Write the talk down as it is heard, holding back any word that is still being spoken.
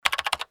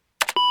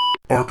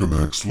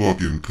Archimex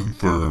login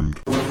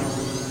confirmed.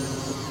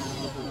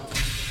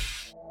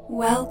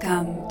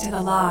 Welcome to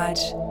the Lodge.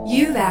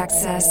 You've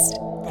accessed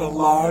the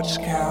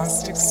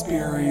Lodgecast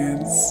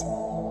experience.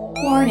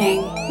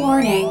 Warning,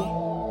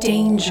 warning.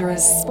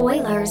 Dangerous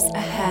spoilers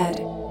ahead.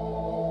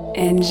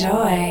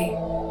 Enjoy.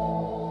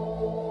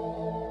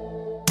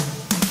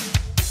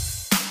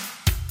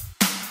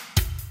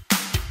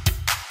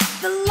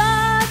 The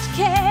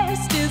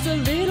Lodgecast is a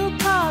little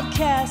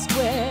podcast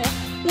where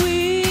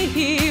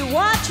we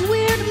watch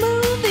weird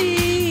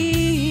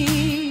movies,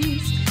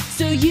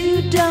 so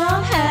you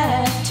don't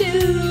have to.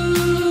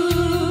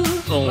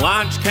 The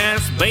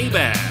Lodgecast,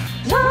 baby.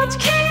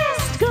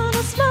 Lodgecast,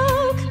 gonna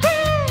smoke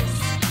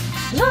grass.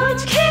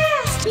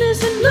 Lodgecast,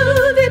 missing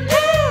movie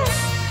pass.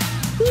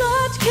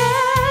 Lodgecast,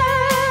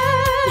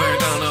 We're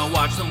gonna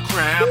watch some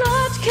crap,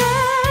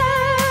 Lodgecast,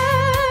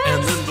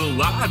 and then the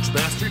Lodge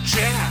Master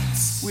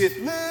chats. With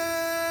Lucas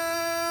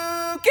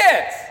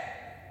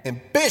and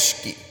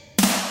Bishki.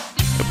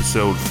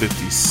 Episode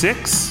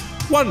 56,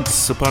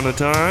 Once Upon a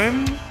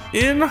Time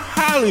in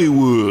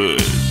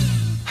Hollywood.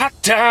 Hot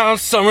town,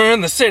 summer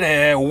in the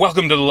city.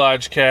 Welcome to the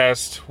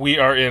Lodgecast. We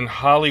are in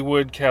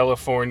Hollywood,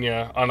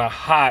 California on a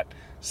hot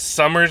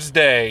summer's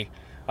day.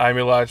 I'm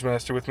your Lodge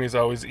Master. With me as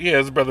always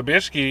is Brother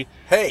Bishki.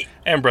 Hey.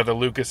 And Brother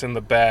Lucas in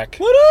the back.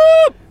 What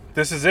up?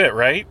 This is it,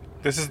 right?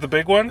 This is the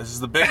big one? This is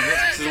the big.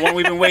 This is the one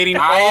we've been waiting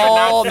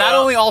not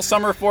only all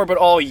summer for, but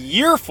all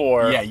year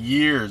for. Yeah,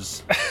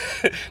 years.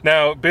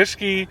 Now,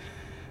 Bishki,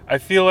 I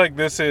feel like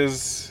this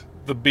is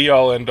the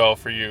be-all, end-all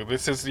for you.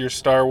 This is your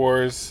Star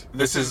Wars.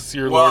 This is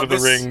your Lord of the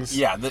Rings.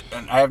 Yeah,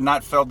 and I have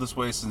not felt this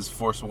way since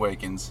Force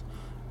Awakens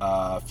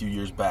a few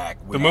years back.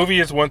 The movie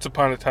is Once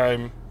Upon a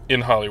Time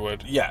in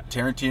Hollywood. Yeah,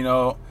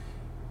 Tarantino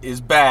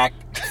is back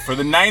for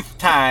the 9th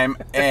time,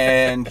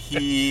 and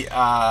he...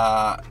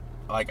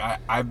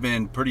 I've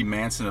been pretty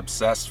Manson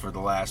obsessed for the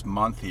last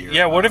month here.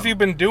 Yeah, what have you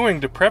been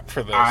doing to prep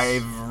for this?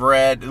 I've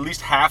read at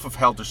least half of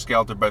Helter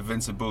Skelter by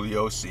Vincent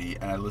Bugliosi,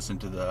 and I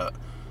listened to the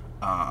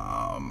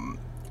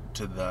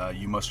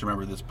You Must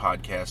Remember This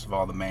podcast of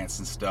all the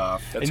Manson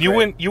stuff. That's and you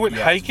great. You went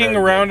hiking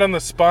around on the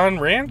Spahn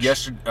Ranch?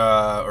 Yesterday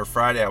or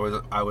Friday, I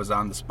was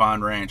on the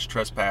Spahn Ranch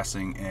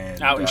trespassing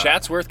and out in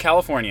Chatsworth,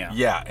 California.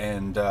 Yeah,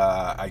 and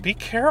be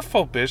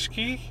careful,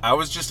 Bishki. I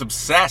was just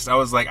obsessed. I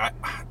was like,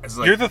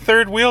 you're the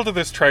third wheel to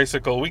this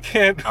tricycle. We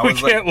can't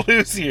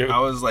lose you. I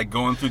was like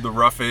going through the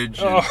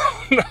roughage, and,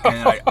 no.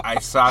 and I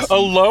saw some,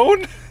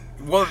 alone.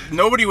 Well,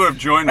 nobody would have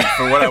joined me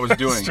for what I was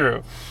doing. That's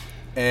true.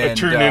 And, a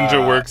true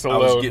ninja works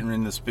alone. I was getting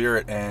in the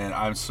spirit, and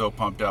I'm so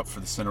pumped up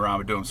for the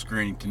Cinerama Dome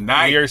screening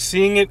tonight. We are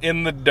seeing it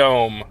in the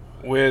Dome,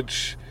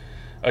 which,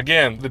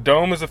 again, the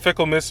Dome is a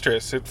fickle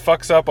mistress. It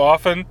fucks up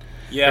often.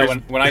 Yeah,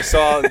 when I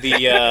saw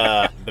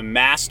the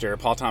Master,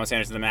 Paul Thomas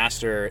Anderson, the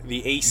Master,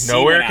 the AC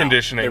no went air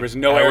conditioning. There was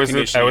no air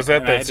conditioning. I was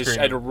at that screening.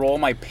 I had to roll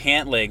my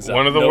pant legs up.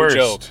 One of the worst.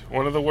 Joke.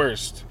 One of the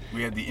worst.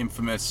 We had the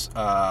infamous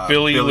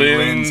Billy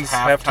Lynn's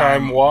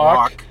halftime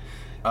walk.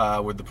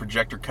 With the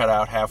projector cut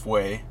out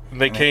halfway.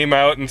 They came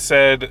out and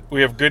said,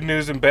 we have good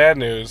news and bad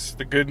news.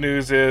 The good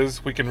news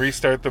is we can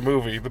restart the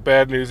movie. The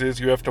bad news is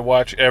you have to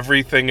watch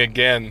everything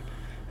again.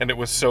 And it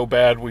was so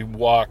bad we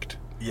walked.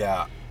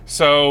 Yeah.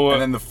 So.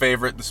 And then the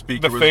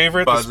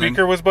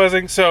speaker was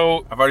buzzing.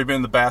 So. I've already been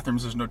in the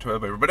bathrooms. There's no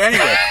toilet paper. But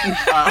anyway.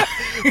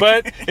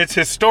 But it's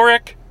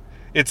historic.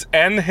 It's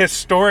an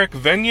historic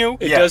venue.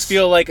 It does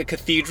feel like a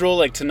cathedral.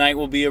 Like tonight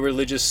will be a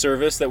religious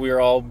service that we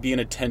are all be in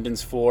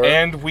attendance for.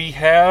 And we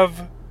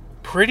have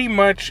pretty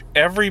much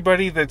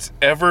everybody that's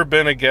ever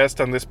been a guest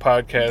on this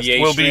podcast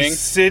will be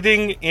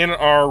sitting in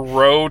our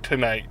row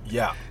tonight.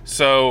 Yeah.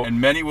 So.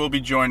 And many will be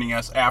joining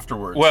us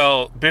afterwards.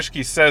 Well,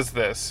 Bishki says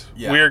this.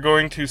 Yeah. We are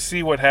going to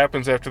see what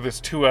happens after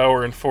this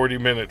 2-hour and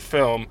 40-minute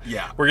film.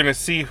 Yeah. We're going to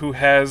see who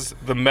has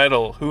the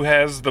medal, who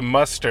has the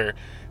muster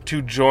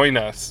to join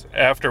us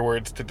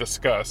afterwards to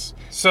discuss.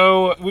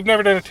 So, we've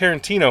never done a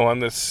Tarantino on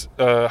this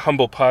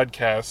humble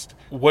podcast.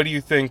 What do you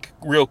think,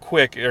 real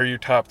quick, are your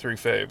top 3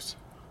 faves?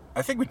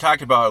 I think we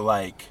talked about,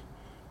 like,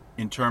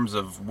 in terms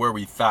of where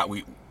we thought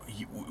we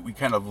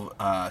kind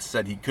of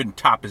said he couldn't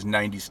top his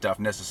 90s stuff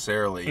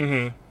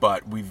necessarily,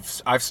 but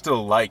I've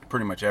still liked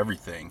pretty much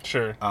everything.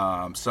 Sure.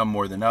 Some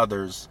more than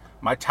others.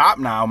 My top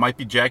now might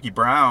be Jackie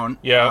Brown.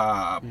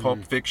 Yeah.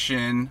 Pulp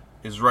Fiction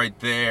is right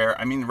there.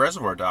 I mean,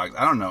 Reservoir Dogs.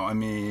 I don't know. I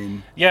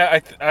mean...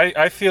 Yeah,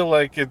 I feel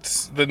like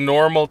it's the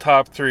normal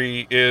top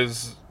 3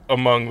 is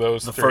among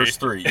those the 3. First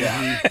 3,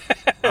 yeah.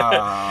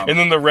 And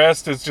then the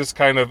rest is just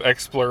kind of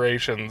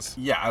explorations.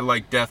 Yeah, I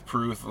like Death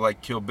Proof. I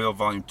like Kill Bill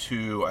Volume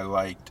 2. I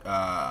liked...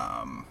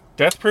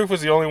 Death Proof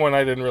was the only one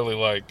I didn't really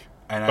like.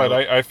 But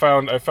I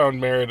found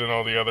merit in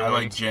all the other ones. I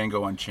like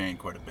Django Unchained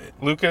quite a bit.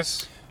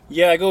 Lucas?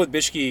 Yeah, I go with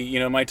Bishki. You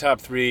know, my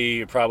top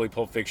 3 are probably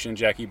Pulp Fiction,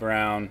 Jackie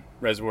Brown,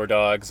 Reservoir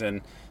Dogs,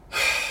 and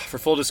for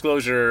full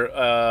disclosure,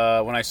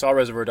 when I saw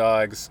Reservoir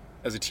Dogs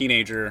as a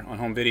teenager on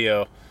home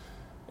video,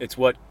 it's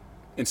what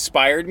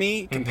inspired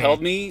me,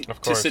 compelled me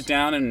Of to course. sit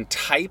down and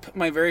type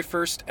my very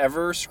first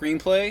ever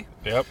screenplay,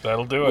 Yep,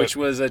 that'll do which it.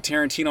 was a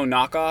Tarantino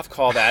knockoff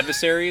called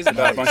Adversaries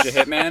about a bunch of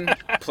hitmen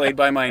played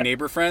by my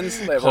neighbor friends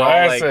that were all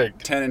Classic.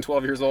 like 10 and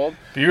 12 years old.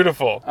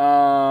 Beautiful.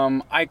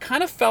 I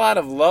kind of fell out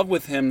of love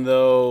with him,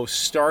 though,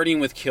 starting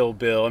with Kill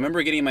Bill. I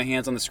remember getting my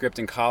hands on the script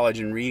in college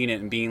and reading it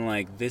and being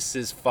like, this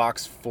is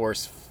Fox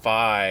Force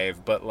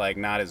 5, but, like,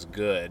 not as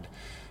good.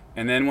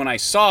 And then when I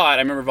saw it, I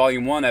remember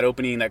Volume 1, that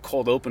opening, that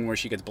cold open where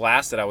she gets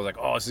blasted, I was like,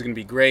 oh, this is going to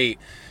be great.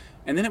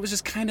 And then it was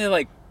just kind of,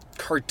 like,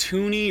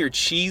 cartoony or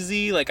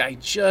cheesy. Like, I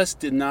just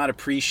did not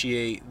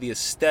appreciate the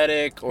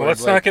aesthetic. Or Well,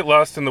 let's like, not get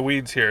lost in the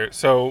weeds here.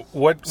 So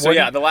what? So,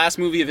 yeah, the last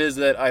movie of his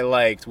that I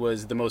liked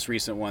was the most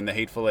recent one, The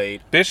Hateful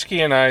Eight.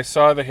 Bishke and I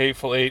saw The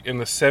Hateful Eight in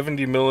the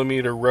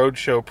 70mm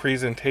Roadshow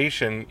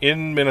presentation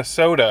in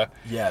Minnesota.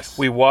 Yes.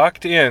 We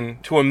walked in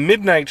to a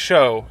midnight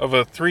show of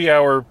a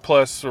 3-hour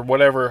plus or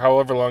whatever,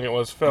 however long it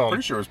was filmed.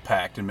 Pretty sure it was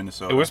packed in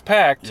Minnesota. It was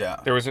packed. Yeah.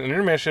 There was an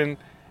intermission,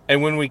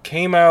 and when we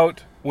came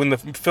out, when the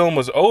film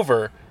was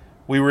over,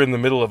 we were in the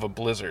middle of a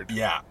blizzard.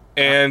 Yeah.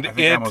 And I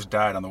think I almost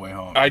died on the way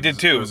home. I did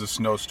too. It was a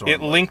snowstorm. It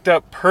linked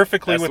up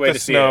perfectly That's the with way the to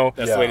see snow. it.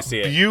 That's the way to see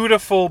it.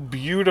 Beautiful,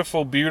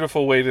 beautiful,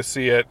 beautiful way to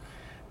see it.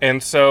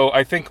 And so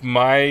I think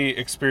my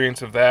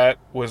experience of that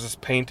was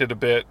painted a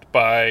bit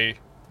by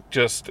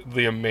just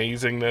the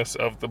amazingness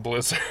of the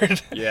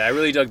blizzard. Yeah, I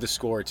really dug the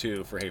score,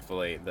 too, for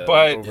Hateful Eight. The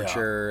But-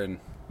 overture and...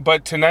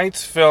 But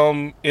tonight's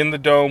film in the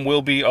Dome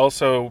will be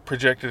also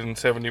projected in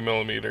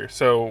 70mm.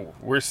 So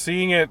we're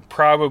seeing it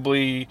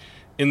probably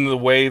in the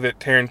way that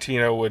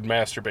Tarantino would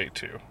masturbate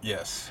to.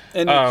 Yes.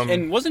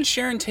 And wasn't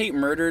Sharon Tate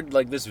murdered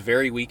like this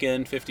very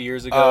weekend 50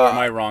 years ago? Or am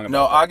I wrong about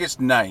No, that? August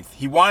 9th.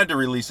 He wanted to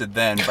release it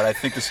then, but I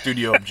think the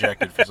studio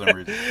objected for some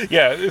reason.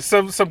 Yeah, it's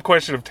some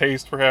question of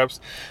taste, perhaps.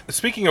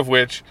 Speaking of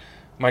which,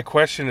 my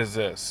question is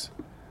this.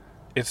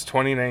 It's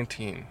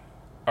 2019.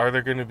 Are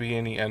there going to be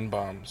any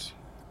N-bombs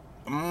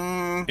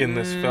in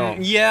this film?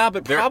 Yeah,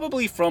 but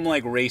probably from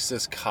like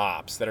racist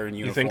cops that are in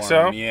uniform. think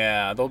so?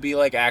 Yeah, they'll be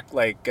like act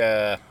like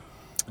Well,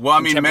 I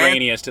mean,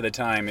 contemporaneous to the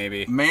time,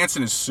 maybe.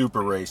 Manson is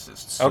super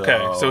racist. So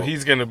Okay, so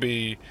he's going to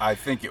be... I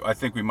think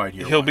we might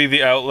hear He'll one. be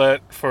the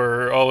outlet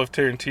for all of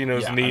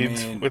Tarantino's Yeah,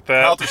 needs I mean, with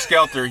that. Helter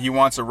Skelter, he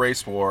wants a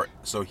race war,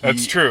 so he...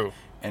 That's true.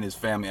 And his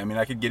family. I mean,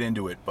 I could get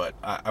into it, but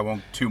I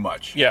won't too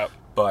much. Yeah.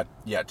 But,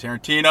 yeah,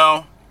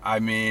 Tarantino... I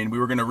mean, we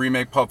were going to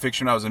remake Pulp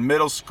Fiction when I was in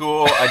middle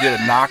school. I did a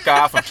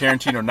knockoff of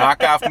Tarantino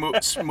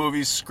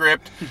movie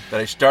script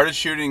that I started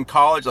shooting in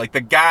college. Like, the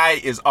guy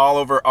is all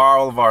over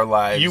all of our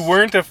lives. You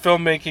weren't a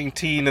filmmaking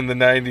teen in the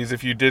 90s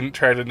if you didn't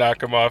try to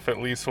knock him off at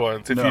least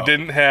once. If you No.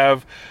 didn't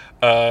have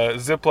a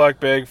Ziploc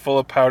bag full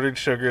of powdered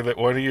sugar that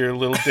one of your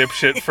little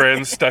dipshit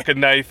friends stuck a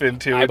knife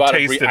into and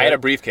tasted I had a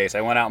it. briefcase.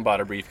 I went out and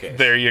bought a briefcase.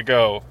 There you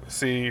go.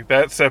 See,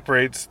 that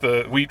separates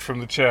the wheat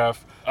from the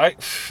chaff. I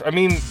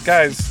mean,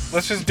 guys,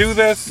 let's just do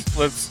this.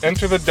 Let's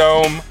enter the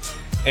Dome.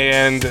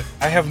 And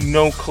I have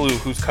no clue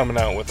who's coming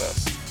out with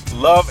us.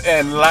 Love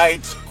and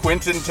Light,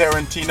 Quentin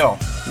Tarantino.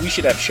 We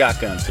should have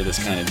shotguns for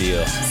this kind of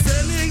deal.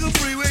 San Diego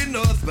Freeway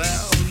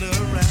northbound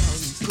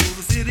around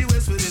Culver City,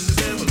 Westwood into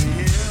Beverly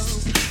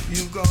Hills.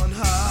 You've gone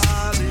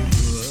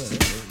Hollywood.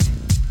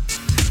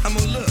 I'm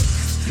gonna look,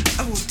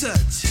 I won't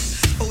touch.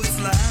 Oh, it's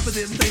live, but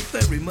didn't think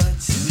very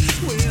much.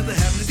 Where they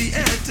happen to be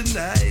at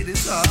tonight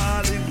is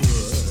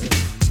Hollywood.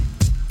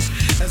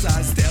 As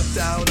I stepped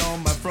out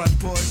on my front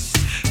porch,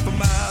 for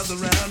miles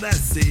around I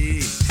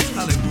see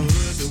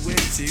Hollywood the way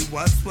she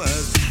once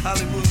was,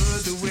 Hollywood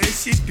the way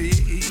she be.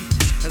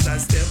 As I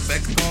step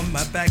back on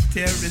my back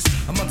terrace,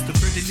 amongst the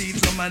pretty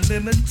leaves on my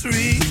lemon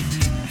tree,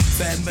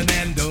 San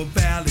Fernando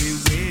Valley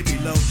way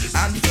below,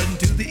 I'm heading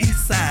to the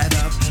east side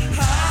of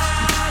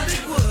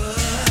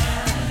Hollywood.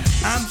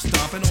 I'm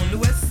stomping on the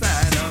west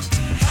side of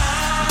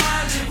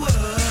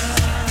Hollywood.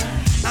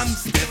 I'm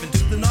stepping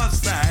to the north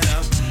side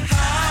of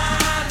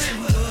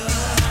Hollywood.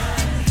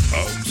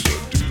 I'm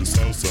stuck to the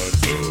south side of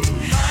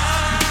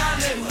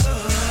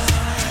Hollywood.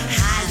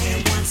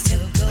 Holly wants to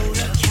go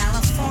to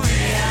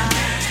California.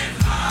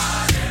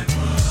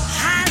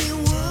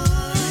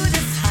 Hollywood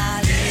is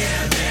Holly.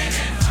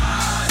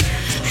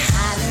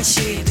 Holly,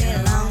 she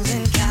belongs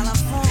in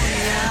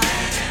California.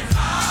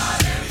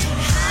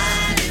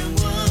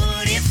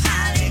 Hollywood, if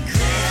Holly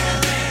could.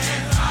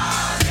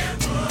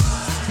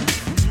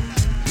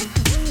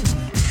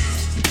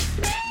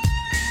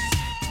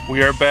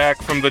 We are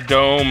back from the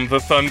Dome, the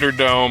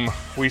Thunderdome.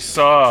 We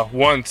saw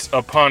Once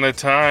Upon a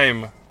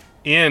Time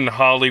in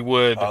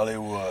Hollywood.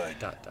 Hollywood.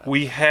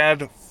 We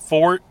had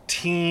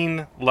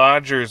 14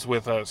 lodgers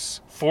with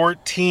us.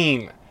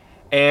 14.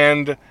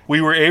 And we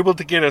were able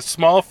to get a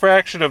small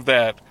fraction of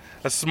that,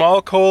 a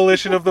small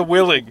coalition of the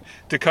willing,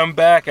 to come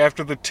back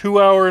after the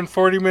 2-hour and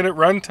 40-minute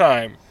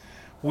runtime.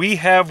 We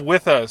have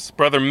with us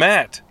Brother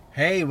Matt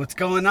Hey, what's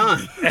going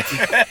on?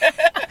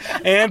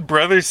 and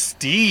Brother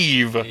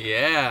Steve.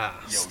 Yeah.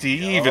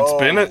 Steve,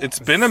 it's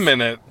been a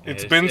minute.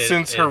 It's been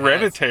since it has.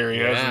 Hereditary,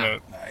 hasn't Yeah.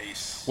 it?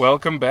 Nice.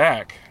 Welcome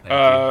back.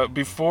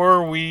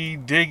 Before we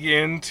dig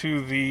into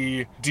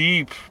the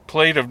deep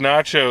plate of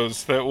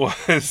nachos that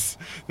was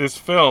this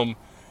film,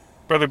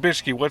 Brother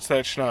Bishke, what's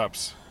that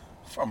schnapps?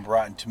 From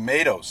Rotten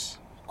Tomatoes.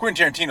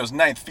 Quentin Tarantino's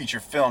ninth feature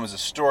film is a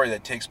story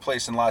that takes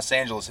place in Los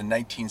Angeles in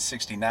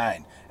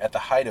 1969, at the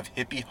height of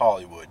hippie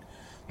Hollywood.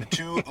 The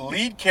two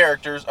lead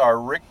characters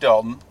are Rick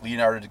Dalton,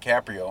 Leonardo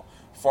DiCaprio,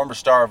 former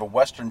star of a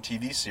Western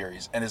TV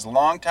series, and his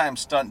longtime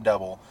stunt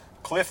double,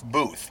 Cliff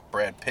Booth,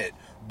 Brad Pitt.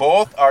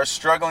 Both are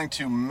struggling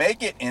to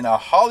make it in a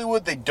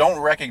Hollywood they don't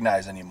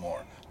recognize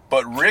anymore.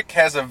 But Rick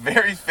has a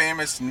very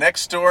famous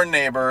next-door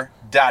neighbor, ...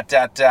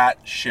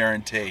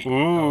 Sharon Tate.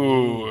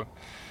 Ooh.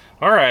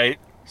 All right.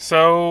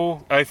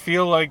 So, I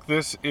feel like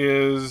this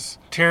is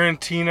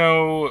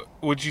Tarantino,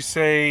 would you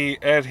say,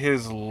 at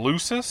his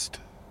loosest?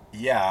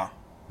 Yeah.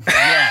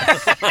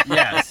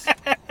 Yes.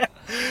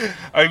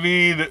 I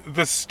mean,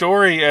 the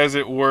story, as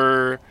it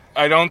were,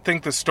 I don't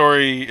think the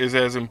story is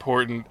as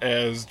important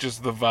as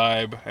just the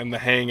vibe and the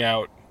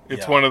hangout.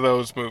 It's one of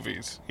those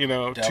movies, you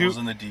know. Devil's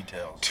in the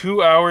details.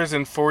 2 hours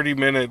and 40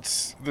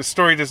 minutes, the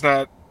story does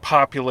not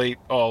populate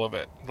all of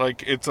it.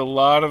 Like, it's a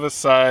lot of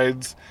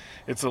asides,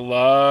 it's a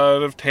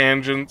lot of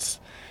tangents,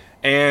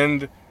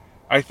 and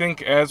I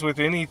think, as with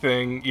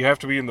anything, you have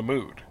to be in the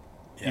mood.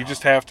 Yeah. You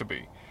just have to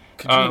be.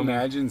 Could you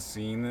imagine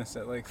seeing this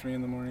at like 3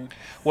 a.m?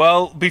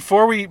 Well,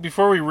 before we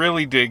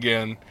really dig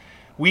in,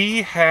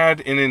 we had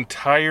an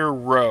entire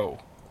row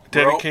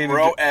dedicated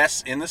row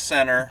S in the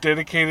center,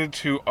 dedicated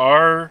to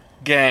our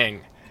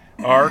gang,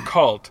 our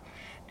cult,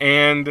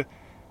 and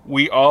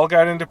we all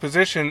got into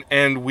position,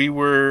 and we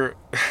were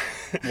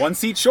 1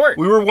 seat short.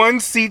 We were 1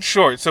 seat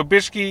short. So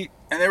Bishke,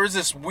 and there was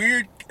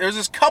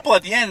this couple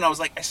at the end, and I was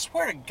like, I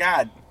swear to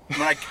God,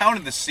 when I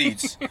counted the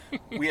seats,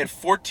 we had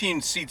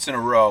 14 seats in a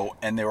row,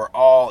 and they were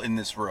all in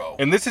this row.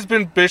 And this has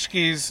been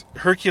Bishke's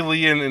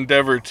Herculean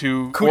endeavor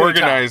to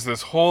organize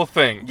this whole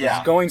thing. Yeah.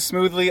 It's going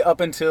smoothly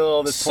up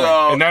until this point.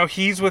 And now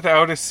he's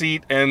without a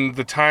seat, and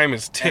the time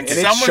is ticking. And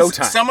it's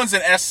showtime. Someone's in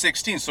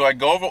S16, so I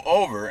go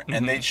over,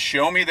 and they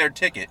show me their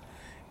ticket,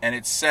 and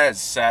it says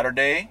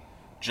Saturday,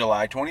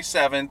 July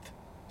 27th,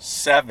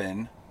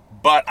 7.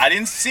 But I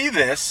didn't see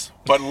this,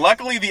 but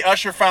luckily the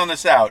usher found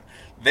this out.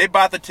 They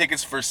bought the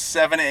tickets for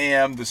 7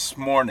 a.m. this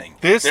morning.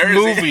 This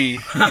movie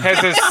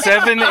has a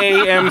 7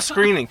 a.m.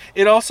 screening.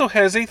 It also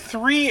has a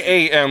 3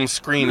 a.m.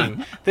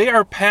 screening. They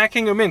are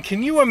packing them in.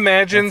 Can you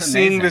imagine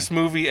seeing this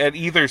movie at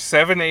either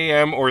 7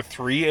 a.m. or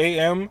 3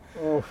 a.m.?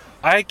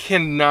 I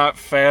cannot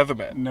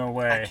fathom it. No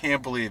way. I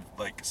can't believe,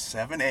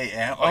 7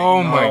 a.m.?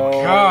 Oh, my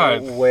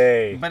God. No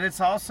way. But it's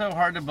also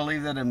hard to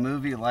believe that a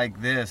movie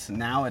like this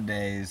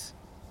nowadays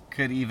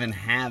could even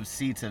have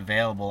seats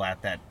available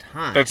at that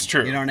time. That's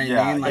true. You know what I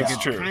Yeah, mean? that's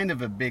It's true. kind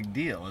of a big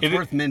deal. It's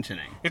worth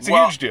mentioning. It's a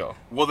huge deal.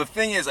 Well, the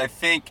thing is, I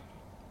think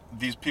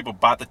these people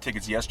bought the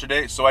tickets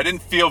yesterday, so I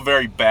didn't feel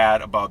very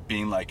bad about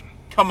being like,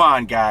 come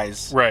on,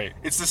 guys. Right.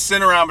 It's the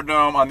Cinerama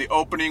Dome on the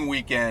opening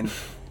weekend.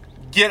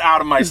 Get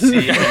out of my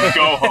seat and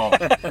go home.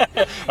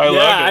 I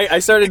love it.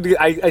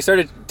 I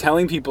started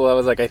telling people, I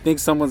was like, I think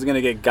someone's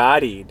gonna get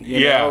Gotti'd.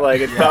 You know?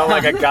 Like, it felt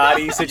like a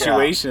Gotti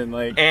situation.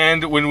 Like,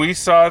 and when we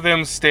saw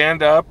them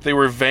stand up, they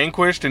were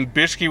vanquished, and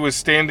Bishke was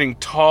standing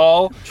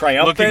tall,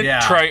 triumphant. looking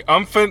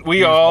triumphant.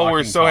 We all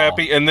were so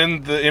happy, and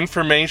then the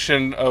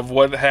information of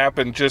what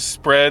happened just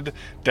spread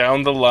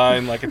down the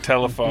line like a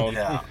telephone.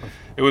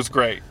 It was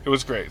great. It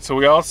was great. So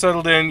we all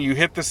settled in. You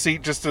hit the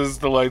seat just as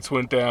the lights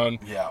went down.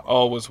 Yeah.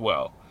 All was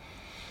well.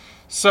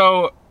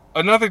 So,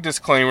 another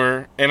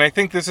disclaimer, and I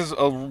think this is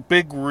a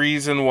big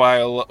reason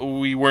why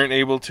we weren't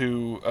able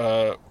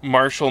to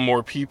marshal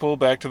more people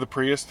back to the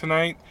Prius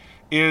tonight,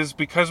 is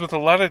because with a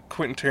lot of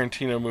Quentin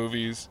Tarantino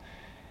movies,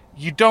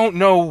 you don't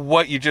know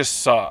what you just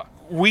saw.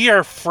 We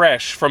are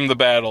fresh from the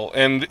battle,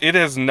 and it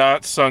has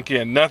not sunk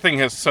in. Nothing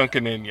has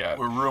sunken in yet.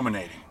 We're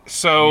ruminating.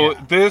 So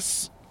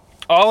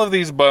all of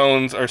these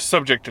bones are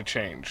subject to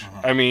change.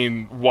 I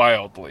mean,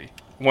 wildly.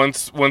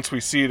 Once we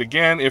see it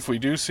again, if we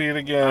do see it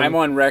again. I'm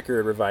on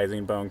record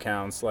revising bone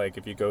counts, like,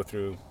 if you go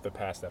through the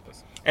past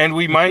episodes. And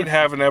we might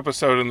have an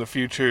episode in the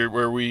future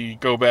where we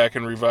go back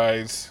and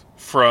revise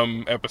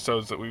from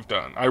episodes that we've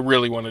done. I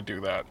really want to do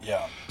that.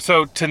 Yeah.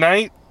 So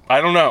tonight, I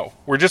don't know.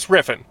 We're just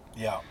riffing.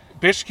 Yeah.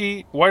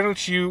 Bishke, why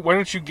don't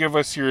you give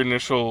us your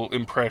initial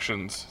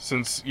impressions,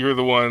 since you're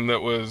the one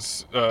that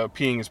was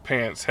peeing his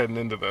pants heading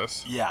into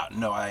this? Yeah.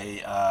 No,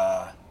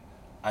 I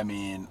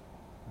mean,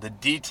 the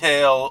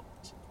detail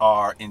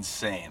are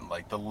insane.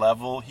 Like, the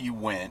level he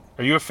went.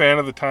 Are you a fan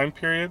of the time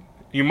period?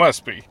 You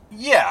must be.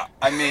 Yeah,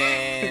 I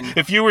mean,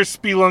 if you were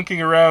spelunking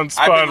around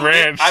Spawn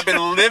Ranch. I've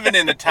been living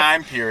in the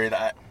time period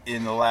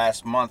in the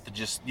last month,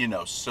 just,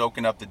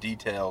 soaking up the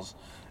details.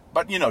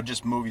 But,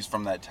 just movies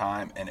from that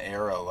time and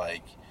era,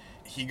 like,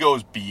 he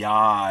goes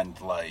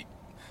beyond, like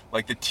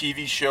the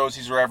TV shows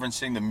he's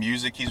referencing, the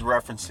music he's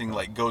referencing,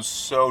 like, goes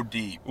so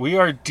deep. We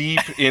are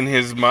deep in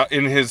his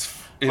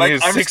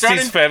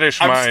 60s fetish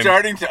mind. I'm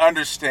starting to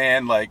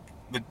understand, like,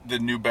 the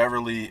New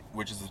Beverly,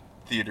 which is the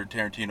theater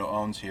Tarantino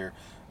owns here,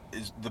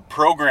 the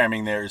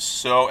programming there is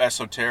so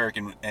esoteric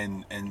and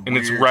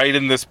it's weird. right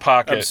in this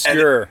pocket.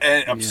 Obscure.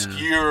 and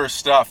obscure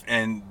stuff.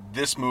 And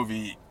this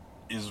movie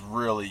is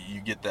really, you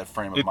get that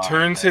frame of It mind.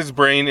 turns his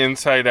brain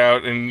inside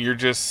out, and you're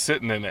just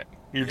sitting in it.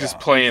 You're just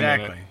playing in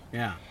Exactly. it.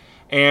 Yeah.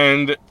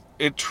 And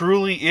it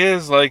truly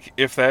is like,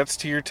 if that's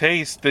to your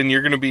taste, then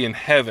you're going to be in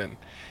heaven.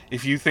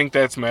 If you think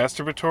that's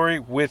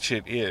masturbatory, which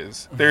it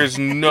is, there is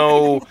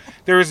no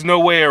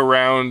way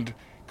around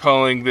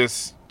calling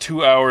this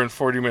 2 hour and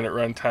 40-minute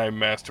runtime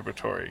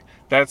masturbatory.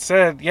 That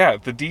said, yeah,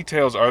 the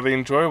details, are they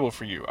enjoyable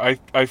for you?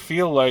 I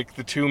feel like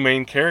the two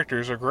main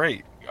characters are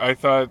great. I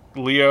thought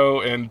Leo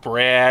and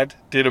Brad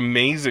did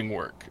amazing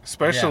work,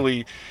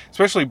 especially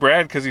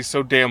Brad, because he's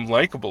so damn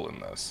likable in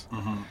this.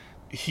 Mm-hmm.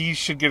 He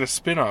should get a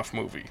spin-off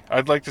movie.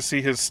 I'd like to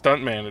see his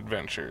stuntman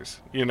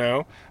adventures, you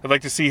know? I'd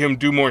like to see him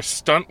do more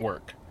stunt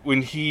work.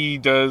 When he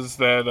does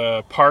that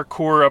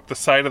parkour up the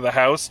side of the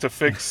house to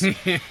fix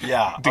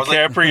Yeah.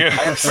 DiCaprio.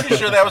 I'm pretty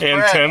sure that was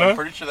Brad. Antenna. I'm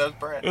pretty sure that was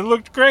Brad. It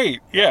looked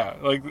great. Yeah,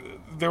 like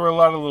there were a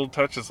lot of little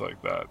touches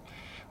like that.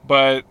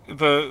 But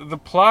the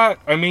plot,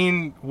 I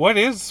mean, what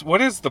is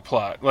the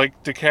plot?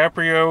 Like,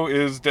 DiCaprio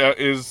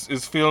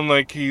is feeling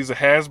like he's a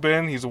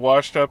has-been. He's a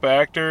washed-up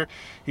actor.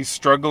 He's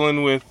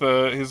struggling with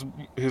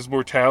his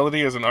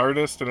mortality as an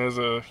artist and as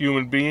a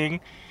human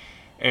being.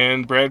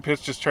 And Brad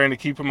Pitt's just trying to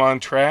keep him on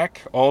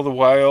track. All the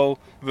while,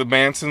 the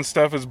Manson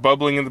stuff is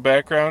bubbling in the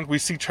background. We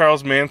see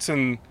Charles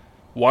Manson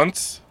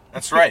once.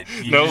 That's right.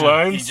 No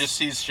lines. He just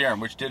sees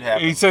Sharon, which did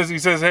happen. He says,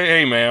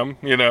 hey, ma'am,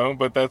 you know,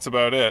 but that's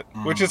about it,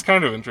 which is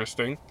kind of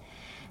interesting.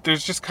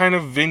 There's just kind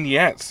of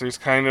vignettes. There's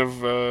kind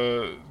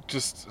of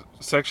just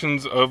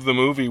sections of the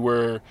movie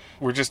where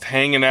we're just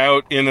hanging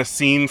out in a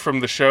scene from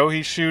the show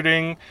he's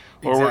shooting,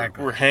 or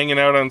Exactly. we're hanging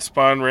out on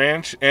Spawn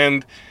Ranch,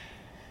 and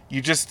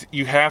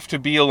you have to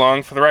be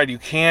along for the ride. You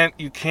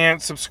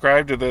can't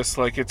subscribe to this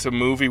like it's a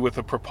movie with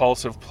a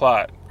propulsive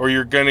plot, or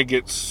you're gonna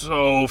get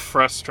so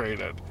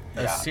frustrated.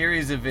 A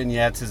series of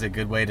vignettes is a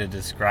good way to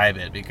describe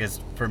it,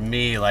 because for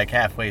me, like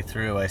halfway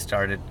through, I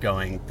started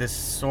going, this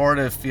sort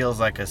of feels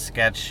like a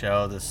sketch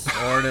show. This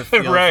sort of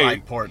feels Right.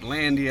 like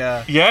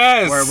Portlandia.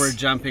 Yes, Where we're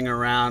jumping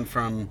around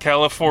from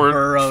California,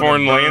 borough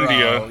to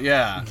borough.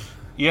 Yeah.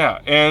 Yeah,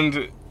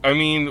 and I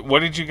mean, what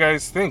did you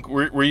guys think?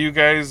 Were you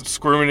guys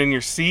squirming in your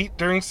seat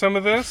during some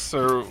of this,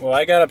 or? Well,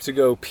 I got up to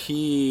go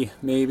pee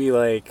maybe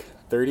like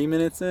 30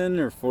 minutes in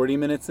or 40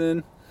 minutes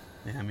in.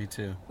 Yeah, me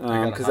too.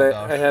 Because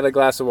I had a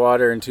glass of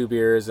water and 2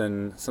 beers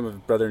and some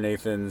of Brother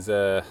Nathan's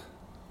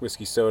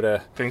whiskey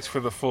soda. Thanks for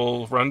the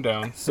full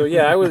rundown. So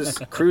yeah, I was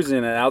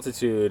cruising at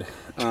altitude.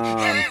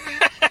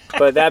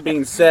 But that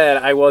being said,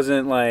 I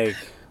wasn't like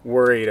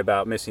worried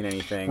about missing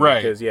anything.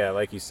 Right. Because yeah,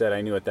 like you said,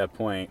 I knew at that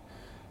point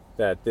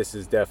that this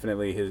is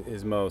definitely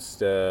his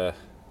most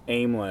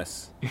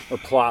aimless or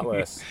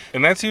plotless.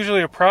 And that's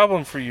usually a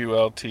problem for you,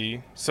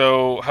 LT.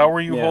 So how were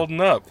you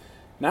holding up?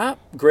 Not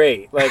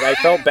great. Like, I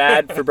felt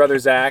bad for Brother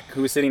Zach,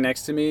 who was sitting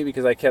next to me,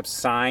 because I kept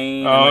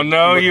sighing. Oh, and,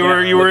 no, you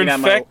were looking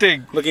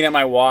infecting. Looking at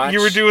my watch.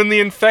 You were doing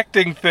the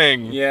infecting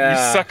thing. Yeah.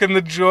 You're sucking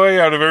the joy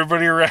out of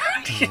everybody around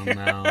you. Oh,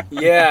 no.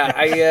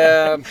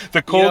 Yeah,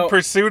 The cold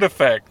pursuit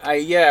effect.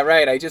 Yeah,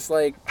 right. I just,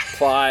 like,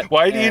 plot.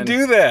 Why do you and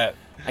do that?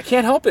 I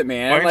can't help it,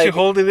 man. Why don't like, you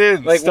hold it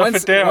in? Like, Stuff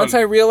it down. once I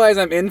realize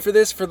I'm in for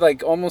this for,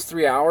 like, almost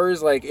 3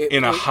 hours, like...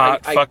 in a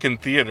hot fucking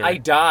theater. I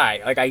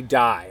die. Like, I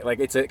die. Like,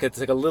 it's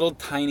like a little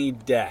tiny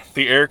death.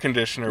 The air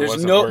conditioner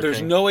wasn't working.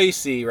 There's no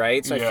AC,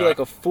 right? So I feel like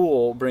a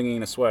fool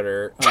bringing a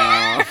sweater.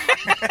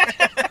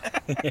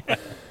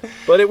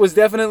 But it was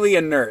definitely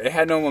inert. It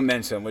had no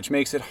momentum, which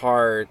makes it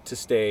hard to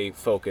stay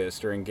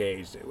focused or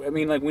engaged. I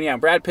mean, like, when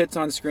Brad Pitt's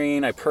on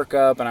screen, I perk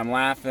up and I'm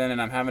laughing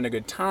and I'm having a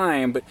good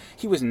time, but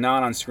he was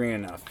not on screen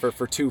enough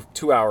for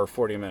 2 hour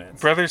 40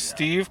 minutes. Brother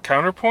Steve,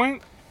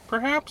 counterpoint,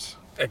 perhaps?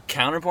 A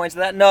counterpoint to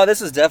that? No,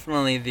 this is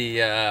definitely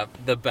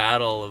the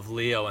battle of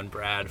Leo and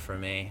Brad for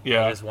me.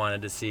 Yeah. I just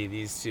wanted to see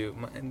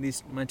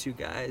my two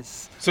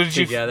guys So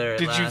together.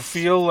 Did you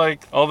feel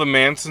like all the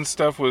Manson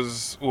stuff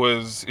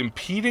was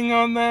impeding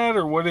on that,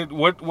 or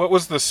what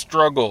was the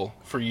struggle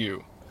for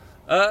you?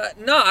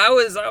 No, I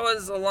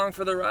was along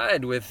for the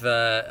ride with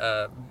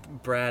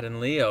Brad and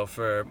Leo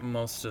for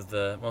most of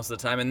the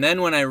time, and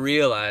then when I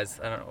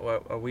realized, I don't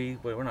know,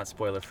 we're not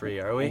spoiler free,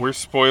 are we? We're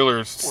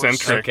spoilers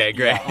centric. Okay,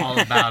 great. Yeah, all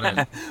about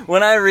it.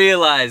 When I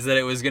realized that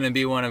it was going to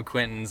be one of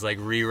Quentin's like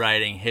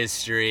rewriting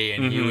history,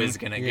 and he was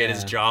going to get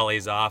his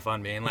jollies off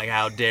on being like,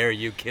 "How dare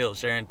you kill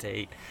Sharon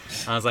Tate?"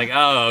 I was like,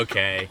 "Oh,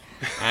 okay,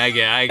 all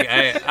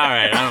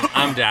right,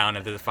 I'm down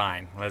at this.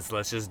 Fine, let's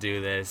just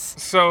do this."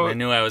 So I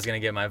knew I was going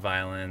to get my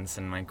violence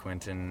and my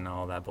Quentin and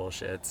all that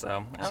bullshit.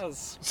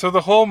 So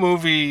the whole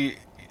movie,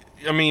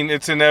 I mean,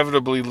 it's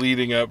inevitably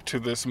leading up to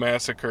this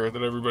massacre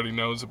that everybody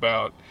knows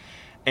about,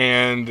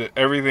 and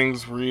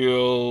everything's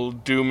real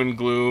doom and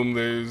gloom.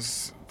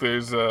 There's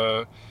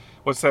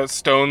what's that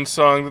Stone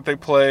song that they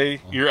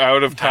play? You're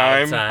out of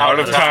time. Out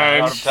of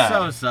time.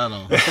 So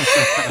subtle.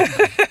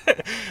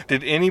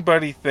 Did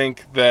anybody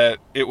think that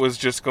it was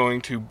just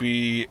going to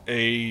be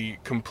a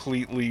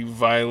completely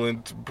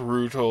violent,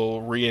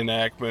 brutal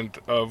reenactment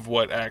of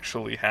what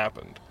actually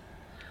happened?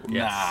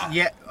 Nah.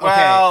 Yeah.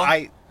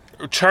 Okay.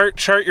 Well,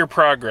 Chart your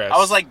progress.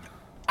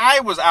 I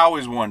was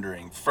always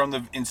wondering from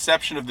the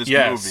inception of this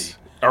movie.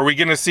 Are we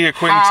going to see a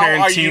Quentin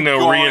Tarantino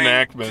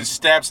reenactment? To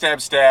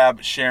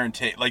stab Sharon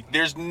Tate. Like,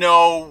 there's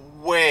no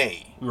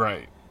way.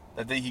 Right.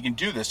 That he can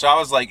do this. So I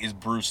was like, is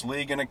Bruce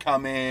Lee going to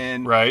come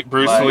in? Right.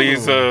 Bruce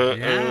Lee's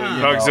an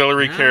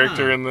auxiliary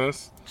character in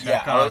this.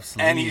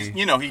 And he's,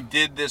 he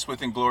did this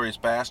with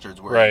Inglourious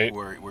Bastards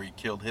where he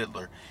killed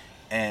Hitler.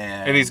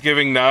 And he's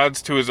giving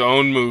nods to his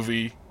own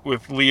movie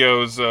with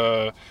Leo's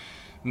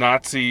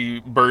Nazi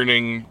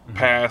burning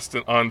past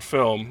on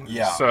film.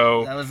 Yeah.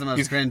 So that was the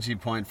most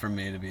cringy point for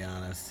me, to be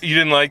honest. You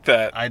didn't like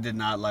that? I did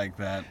not like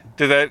that.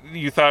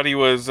 You thought he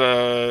was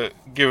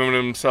giving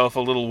himself a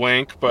little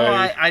wank by...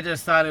 Well, I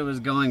just thought it was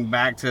going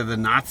back to the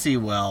Nazi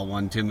well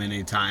one too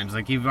many times.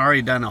 Like, you've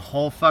already done a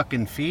whole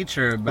fucking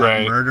feature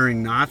about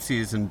murdering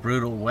Nazis in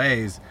brutal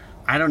ways.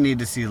 I don't need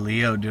to see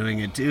Leo doing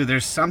it too.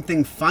 There's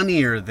something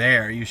funnier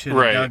there. You should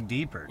have dug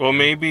deeper. Well,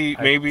 maybe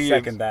I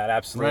second that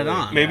absolutely. Right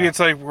on. Maybe it's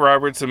like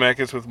Robert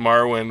Zemeckis with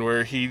Marwen,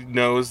 where he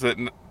knows that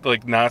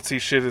like Nazi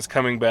shit is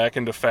coming back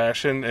into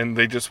fashion, and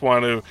they just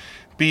want to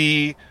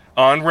be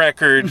on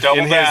record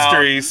in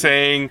history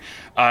saying,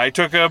 "I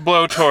took a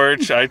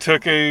blowtorch, I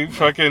took a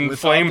fucking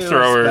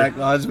flamethrower."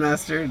 Lodge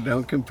Master,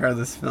 don't compare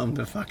this film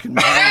to fucking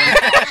Marwen.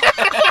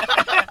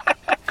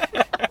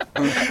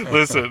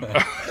 Listen,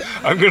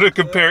 I'm going to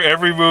compare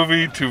every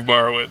movie to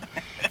Marwen.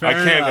 I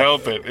can't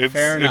help it.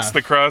 It's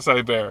the cross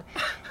I bear.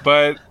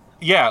 But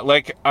yeah,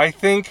 like, I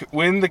think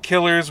when the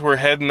killers were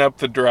heading up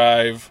the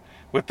drive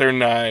with their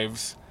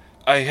knives,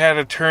 I had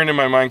a turn in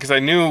my mind because I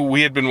knew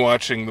we had been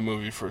watching the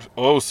movie for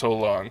so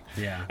long.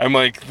 Yeah. I'm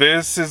like,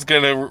 this is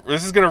gonna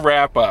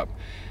wrap up.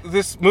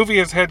 This movie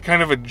has had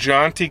kind of a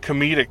jaunty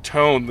comedic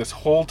tone this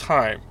whole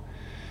time.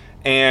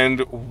 And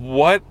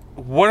what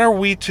are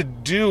we to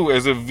do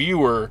as a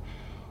viewer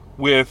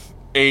with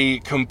a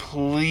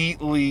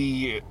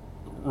completely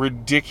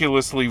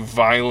ridiculously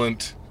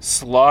violent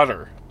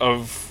slaughter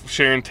of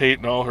Sharon Tate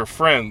and all her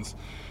friends?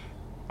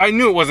 I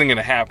knew it wasn't going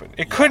to happen.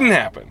 It couldn't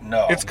happen.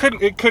 No. It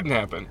couldn't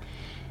happen.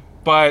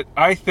 But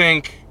I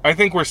think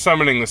we're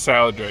summoning the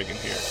Salad Dragon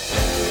here.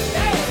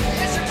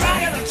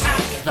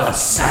 The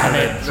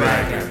Salad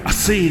Dragon. A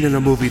scene in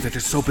a movie that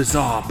is so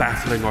bizarre,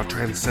 baffling, or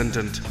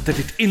transcendent that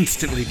it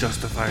instantly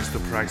justifies the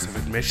price of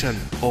admission.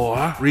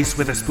 Or Reese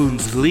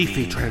Witherspoon's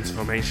leafy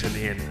transformation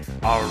in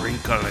A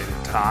Wrinkle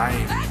in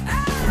Time.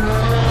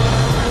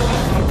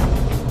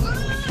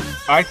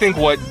 I think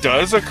what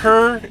does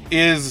occur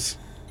is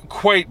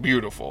quite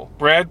beautiful.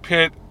 Brad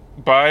Pitt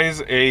buys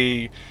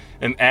an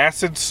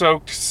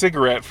acid-soaked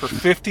cigarette for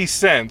 50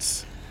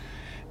 cents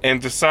and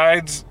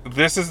decides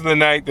this is the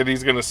night that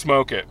he's going to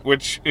smoke it,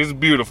 which is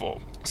beautiful.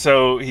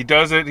 So he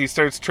does it. He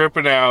starts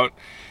tripping out.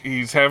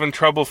 He's having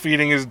trouble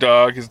feeding his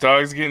dog. His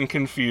dog's getting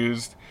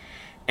confused.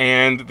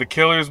 And the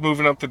killer's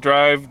moving up the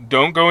drive.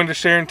 Don't go into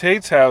Sharon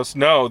Tate's house.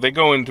 No, they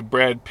go into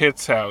Brad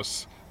Pitt's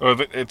house. Or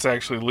it's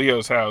actually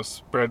Leo's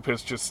house. Brad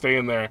Pitt's just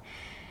staying there.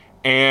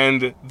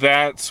 And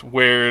that's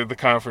where the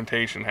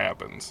confrontation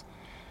happens.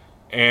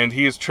 And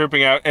he is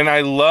tripping out. And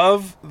I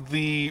love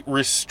the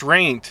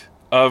restraint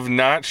of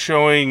not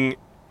showing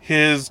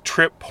his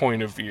trip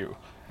point of view.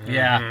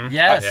 Yeah. Mm-hmm.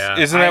 Yes. Yeah.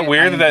 Isn't that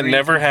weird that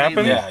never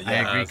happened? Yeah, I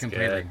agree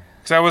completely.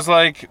 Because I was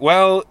like,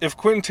 well, if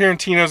Quentin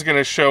Tarantino's going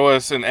to show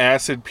us an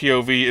acid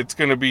POV, it's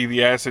going to be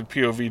the acid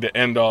POV to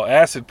end all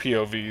acid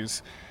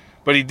POVs.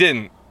 But he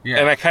didn't. Yeah.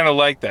 And I kind of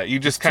like that. You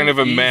just kind of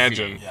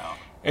imagine. Yeah.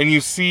 And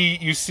you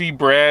see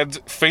Brad's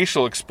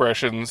facial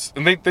expressions,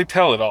 and they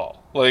tell it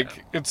all.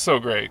 Like, it's so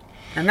great.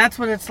 And that's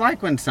what it's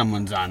like when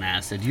someone's on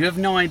acid. You have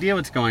no idea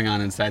what's going on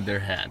inside their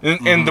head.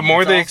 And the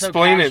more they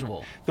explain it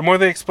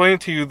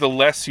to you, the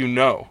less you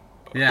know.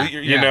 Yeah.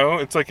 You know,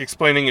 it's like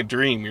explaining a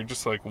dream. You're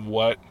just like,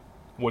 what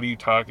are you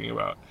talking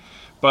about?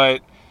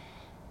 But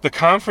the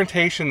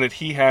confrontation that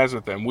he has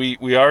with them, we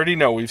already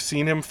know. We've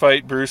seen him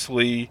fight Bruce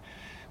Lee.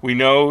 We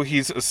know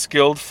he's a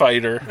skilled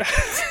fighter.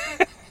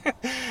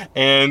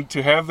 And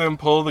to have them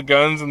pull the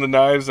guns and the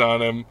knives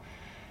on him,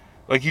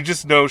 like, you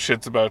just know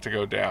shit's about to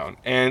go down.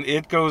 And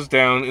it goes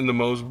down in the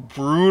most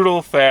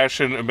brutal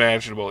fashion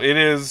imaginable. It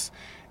is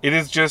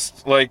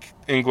just like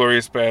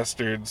Inglourious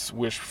Bastards'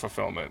 wish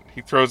fulfillment.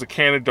 He throws a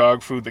can of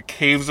dog food that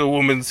caves a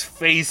woman's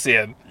face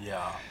in.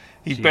 Yeah.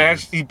 He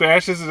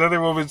bashes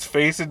another woman's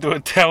face into a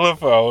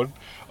telephone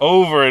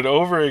over and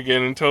over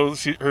again until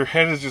her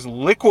head is just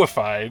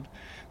liquefied.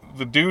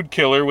 The dude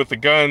killer with the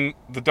gun,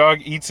 the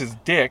dog eats his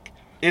dick.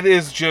 It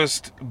is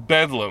just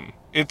bedlam.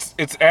 It's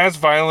as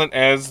violent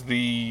as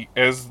the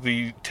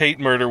Tate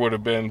murder would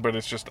have been, but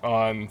it's just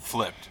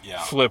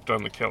flipped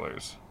on the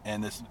killers.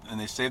 And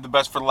they saved the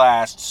best for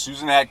last.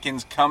 Susan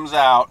Atkins comes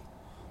out,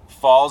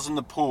 falls in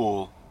the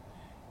pool,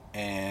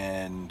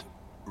 and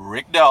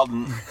Rick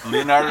Dalton,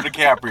 Leonardo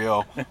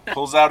DiCaprio,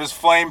 pulls out his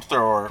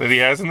flamethrower that he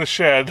has in the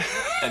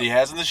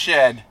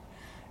shed,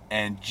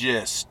 and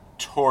just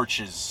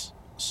torches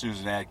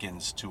Susan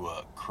Atkins to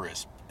a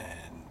crisp,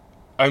 and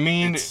I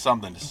mean, it's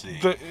something to see.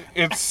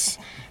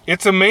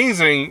 It's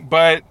amazing,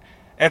 but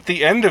at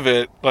the end of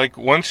it, like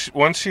once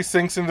she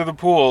sinks into the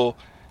pool,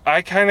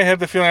 I kind of had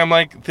the feeling, I'm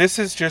like, this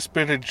has just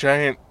been a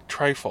giant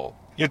trifle.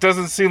 It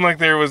doesn't seem like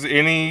there was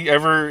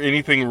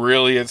anything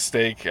really at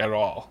stake at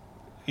all,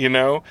 you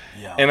know?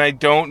 Yeah. And I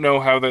don't know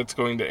how that's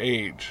going to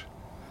age.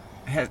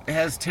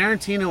 Has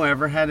Tarantino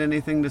ever had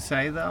anything to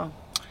say, though?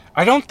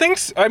 I don't think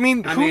so. I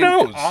mean, who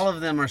knows? All of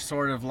them are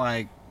sort of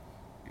like...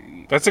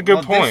 That's a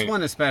good point. This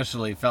one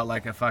especially felt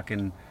like a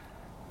fucking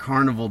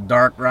carnival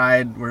dark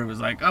ride where it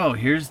was like, oh,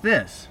 here's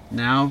this.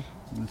 Now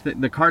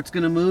the cart's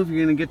going to move,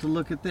 you're going to get to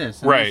look at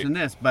this and right. this and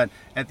this. But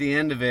at the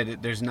end of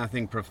it, there's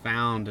nothing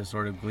profound to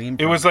sort of glean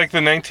from. It was like the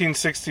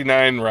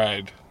 1969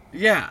 ride.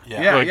 Yeah.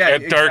 Like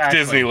at Dark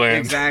Disneyland.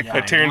 Exactly.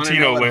 At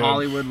Tarantino what Land.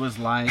 Hollywood was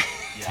like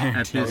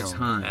at this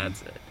time.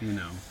 That's it. You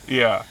know.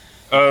 Yeah.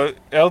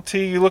 LT,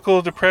 you look a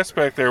little depressed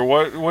back there.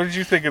 What did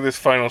you think of this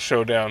final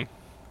showdown?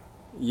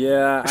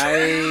 Yeah,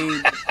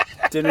 I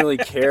didn't really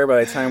care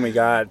by the time we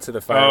got to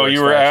the fireworks. Oh,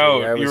 you were factory.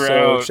 out. I was you were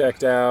so out.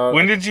 checked out.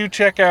 When did you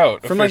check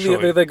out? From like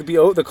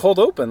the cold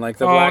open, like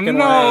the black and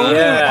no, white.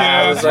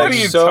 Yeah, I was what like are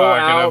you so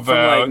talking out about?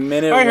 from like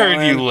minute I heard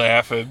one. you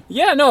laughing.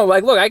 Yeah, no,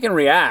 like look, I can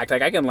react.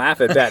 Like I can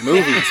laugh at bad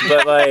movies,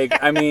 but like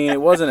I mean,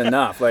 it wasn't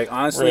enough. Like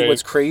honestly, Right.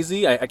 what's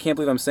crazy? I can't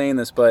believe I'm saying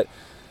this, but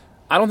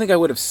I don't think I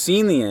would have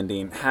seen the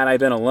ending had I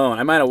been alone.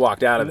 I might have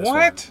walked out of this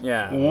What? one.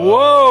 Yeah.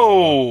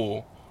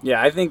 Whoa. Yeah,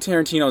 I think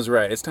Tarantino's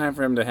right. It's time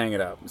for him to hang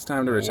it up. It's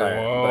time to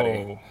retire,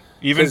 buddy.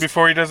 Even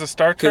before he does a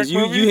Star Trek Because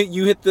movie?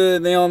 you hit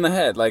the nail on the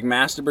head. Like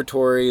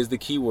masturbatory is the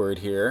key word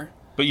here.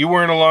 But you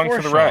weren't along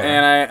for the ride.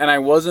 And I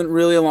wasn't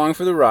really along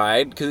for the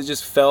ride because it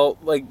just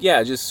felt like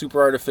just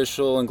super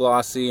artificial and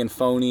glossy and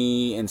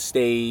phony and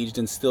staged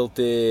and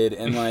stilted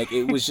and like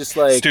it was just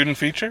like Student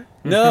feature?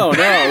 No,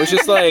 it was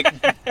just like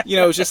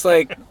it was just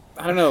like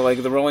I don't know,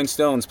 like the Rolling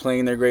Stones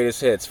playing their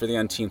greatest hits for the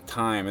umpteenth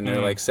time in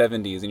their like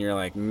 70s, and you're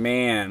like,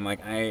 man,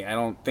 like I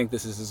don't think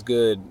this is as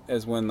good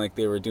as when like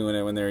they were doing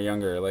it when they were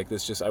younger. Like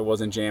I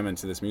wasn't jamming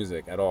to this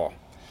music at all.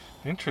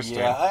 Interesting.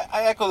 Yeah,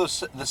 I echo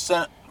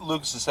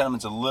Lucas's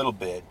sentiments a little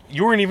bit.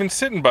 You weren't even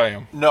sitting by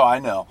him. No, I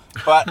know,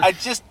 but I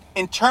just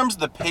in terms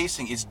of the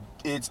pacing,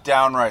 it's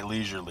downright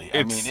leisurely.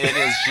 I mean, it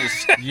is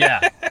just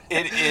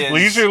it is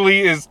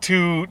leisurely is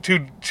too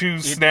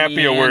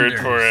snappy a word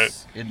for it.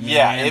 It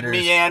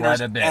meanders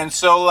quite a bit. and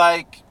so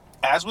like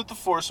as with The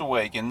Force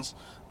Awakens,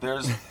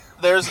 there's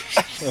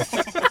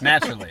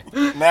naturally.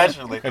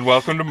 And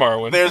welcome to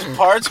Marwin. There's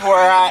parts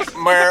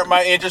where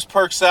my interest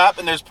perks up,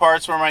 and there's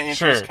parts where my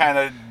interest Sure. kind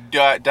of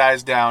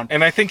dies down.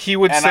 And I think he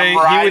would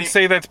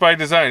say that's by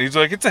design. He's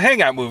like, it's a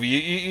hangout movie.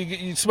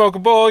 You smoke a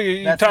bowl,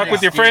 you talk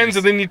with your friends,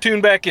 and then you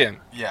tune back in.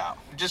 Yeah,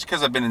 just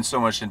because I've been in so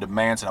much into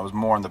Manson, I was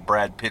more on the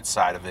Brad Pitt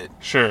side of it.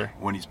 Sure.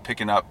 When he's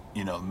picking up,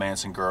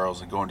 Manson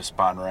girls and going to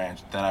Spawn Ranch,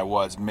 than I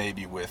was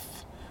maybe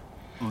with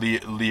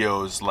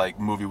Leo's like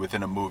movie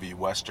within a movie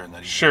Western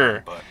that he's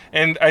doing, but.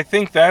 And I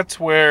think that's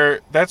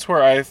where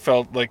I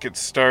felt like it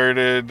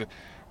started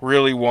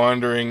really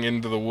wandering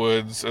into the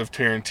woods of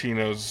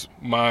Tarantino's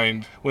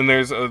mind when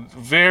there's a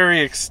very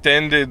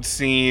extended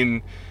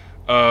scene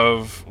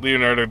of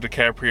Leonardo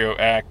DiCaprio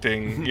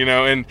acting,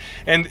 and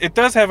it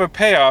does have a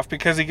payoff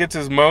because he gets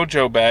his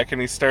mojo back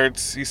and he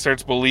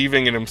starts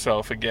believing in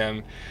himself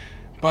again.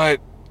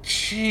 But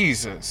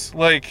Jesus,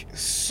 like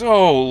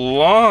so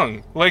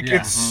long.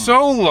 It's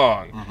so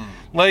long.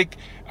 Like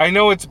I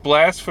know it's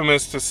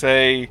blasphemous to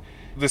say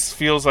this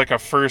feels like a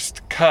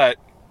first cut,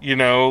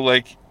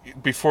 like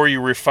before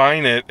you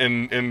refine it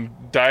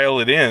and dial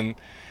it in,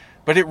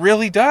 but it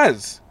really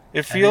does.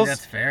 It feels I think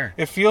that's fair.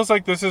 It feels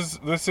like this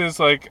is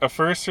like a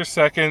first or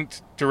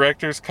second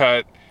director's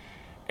cut,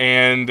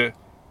 and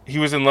he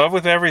was in love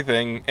with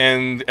everything,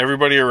 and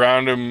everybody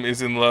around him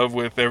is in love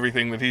with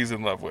everything that he's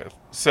in love with.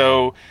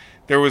 So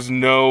there was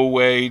no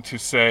way to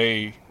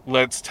say,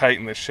 let's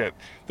tighten this shit.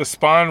 The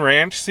Spawn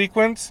Ranch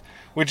sequence,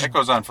 which That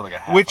goes on for like a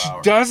half which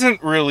hour.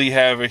 doesn't really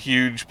have a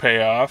huge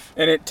payoff.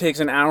 And it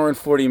takes an hour and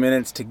 40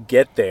 minutes to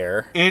get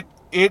there. It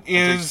It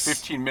is takes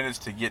 15 minutes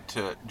to get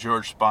to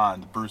George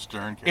Spahn, the Bruce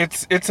Dern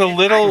character. It's a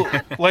little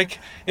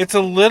it's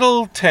a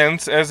little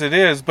tense as it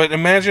is, but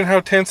imagine how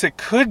tense it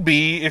could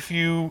be if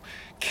you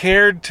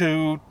cared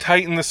to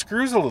tighten the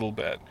screws a little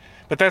bit.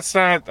 But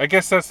I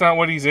guess that's not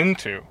what he's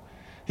into.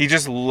 He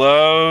just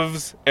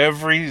loves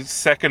every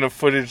second of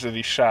footage that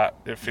he shot,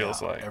 it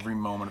feels like. Every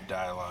moment of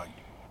dialogue.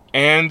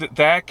 And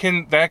that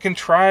can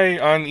try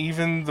on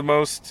even the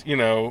most,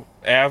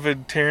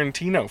 avid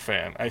Tarantino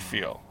fan, I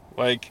feel.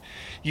 Like,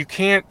 you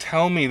can't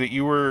tell me that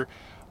you were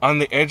on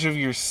the edge of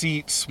your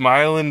seat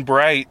smiling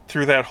bright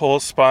through that whole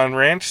Spawn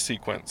Ranch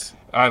sequence.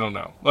 I don't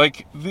know.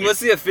 Like,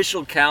 what's the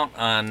official count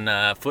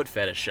on foot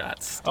fetish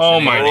shots? Oh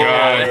my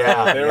God!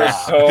 Yeah, there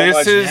was so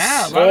much.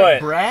 A lot of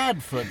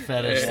Brad foot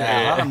fetish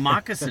there. A lot of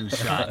moccasin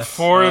shots.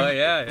 For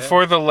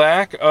the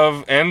lack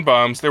of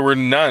N-bombs, there were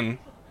none.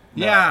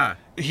 Yeah.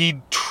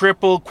 He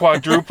tripled,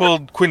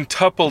 quadrupled,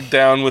 quintupled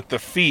down with the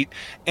feet,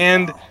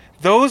 and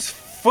those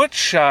foot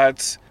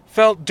shots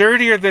felt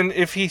dirtier than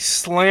if he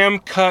slam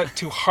cut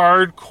to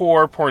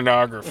hardcore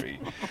pornography.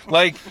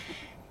 Like,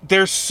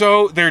 they're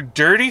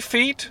dirty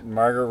feet.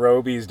 Margot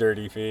Robbie's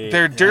dirty feet.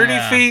 They're dirty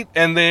feet,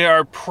 and they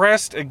are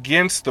pressed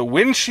against the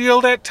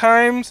windshield at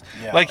times.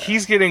 Yeah. Like,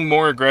 he's getting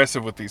more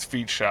aggressive with these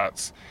feet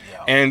shots.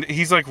 Yeah. And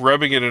he's, like,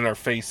 rubbing it in our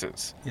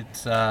faces.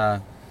 It's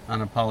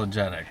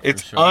unapologetic.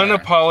 It's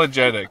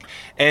unapologetic.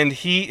 And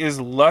he is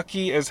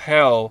lucky as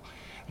hell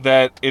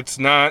that it's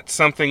not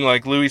something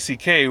like Louis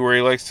C.K. where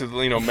he likes to,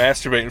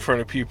 masturbate in front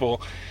of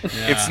people.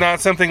 Yeah. It's not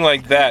something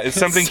like that. It's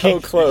something so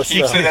close. He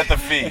keeps it at the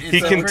feet.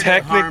 He can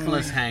technically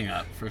harmless hang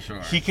up for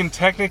sure. He can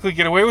technically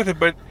get away with it,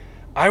 but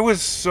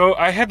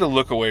I had to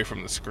look away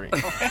from the screen.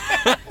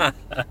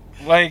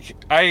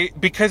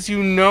 Because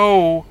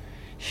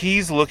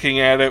he's looking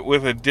at it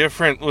with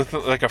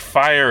a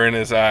fire in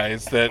his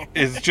eyes that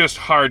is just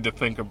hard to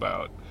think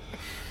about.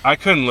 I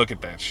couldn't look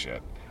at that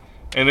shit.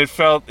 And it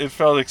felt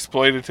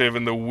exploitative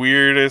in the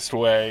weirdest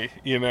way,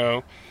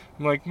 I'm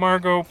like,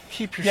 Margot,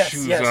 keep your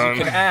shoes on. Yes,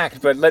 you can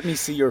act, but let me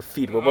see your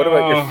feet. Well, what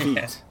about your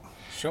feet?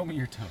 Show me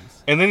your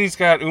toes. And then he's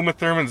got Uma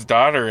Thurman's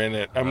daughter in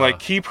it. I'm like,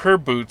 keep her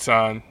boots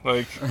on,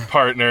 like,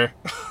 partner.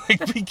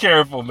 Like, be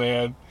careful,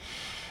 man.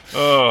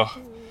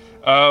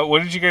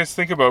 What did you guys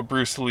think about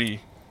Bruce Lee?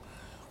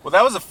 Well,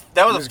 that was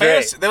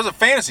a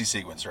fantasy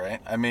sequence,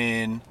 right? I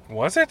mean,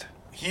 was it?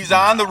 He's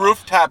on the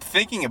rooftop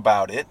thinking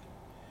about it.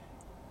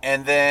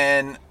 And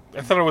then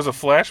I thought it was a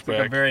flashback.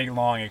 Like a very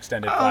long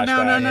extended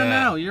flashback.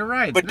 No, you're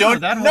right. But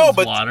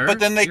but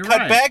then they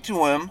cut back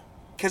to him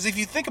because if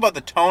you think about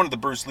the tone of the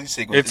Bruce Lee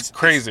sequence, it's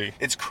crazy.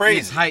 It's crazy.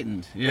 It's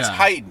heightened. Yeah. It's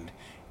heightened.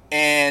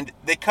 And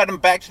they cut him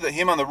back to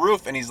him on the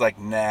roof, and he's like,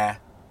 nah.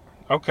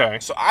 Okay.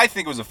 So I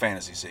think it was a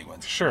fantasy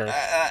sequence. Sure.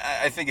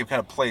 I think it kind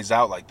of plays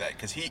out like that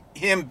because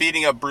him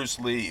beating up Bruce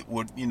Lee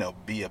would,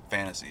 be a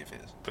fantasy of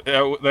his.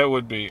 That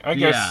would be. I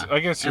guess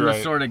you're right. And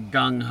the sort of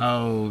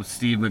gung-ho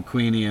Steve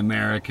McQueen-y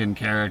American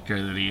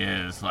character that he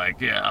is,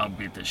 like, I'll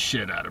beat the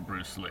shit out of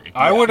Bruce Lee.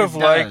 I would have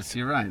liked.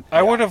 You're right.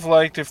 I would have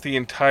liked if the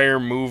entire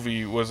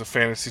movie was a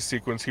fantasy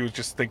sequence he was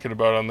just thinking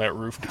about on that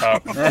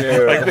rooftop. Like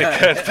they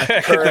cut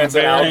back at the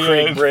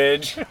very end.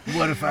 Bridge.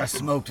 What if I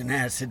smoked an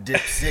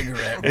acid-dipped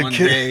cigarette one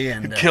day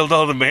and killed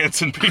all the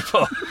Manson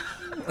people?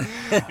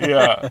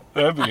 Yeah,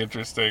 that'd be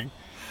interesting.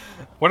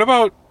 What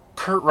about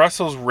Kurt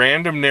Russell's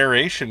random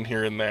narration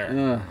here and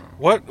there?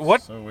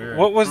 What so weird.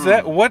 What was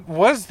that? What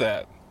was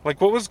that?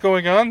 Like, what was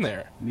going on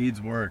there?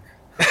 Needs work.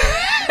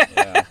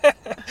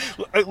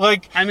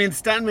 Like, I mean,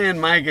 Stuntman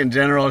Mike in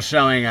general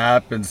showing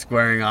up and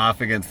squaring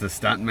off against the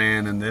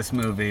stuntman in this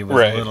movie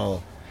was a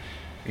little,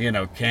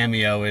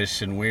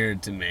 cameo-ish and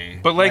weird to me.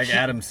 But like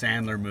Adam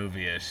Sandler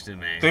movie-ish to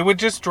me. They would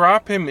just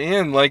drop him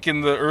in, like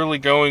in the early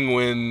going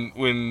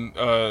when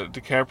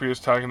DiCaprio's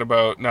talking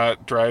about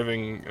not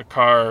driving a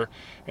car,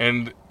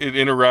 and it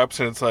interrupts,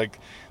 and it's like,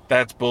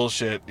 that's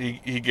bullshit.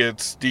 He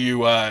gets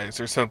DUIs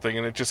or something,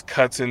 and it just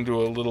cuts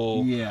into a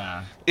little.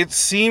 Yeah. It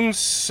seems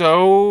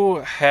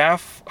so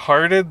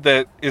half-hearted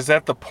that is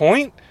that the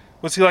point?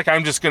 Was he like,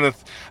 I'm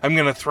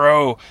gonna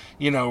throw,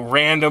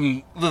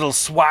 random little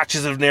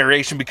swatches of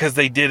narration because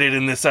they did it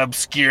in this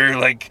obscure,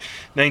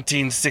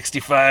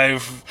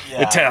 1965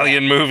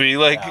 Italian movie?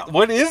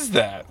 What is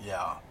that?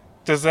 Yeah.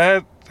 Does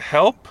that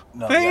help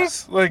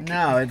things?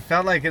 No, it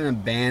felt like an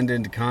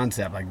abandoned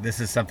concept. Like, this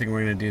is something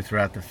we're going to do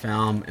throughout the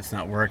film. It's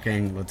not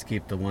working. Let's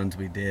keep the ones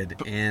we did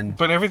in.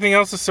 But everything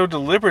else is so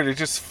deliberate. It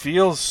just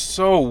feels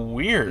so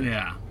weird.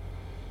 Yeah.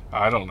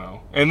 I don't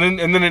know. And then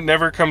it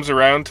never comes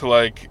around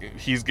to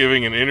he's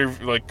giving an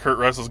interview, Kurt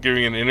Russell's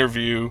giving an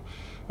interview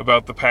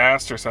about the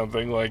past or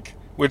something,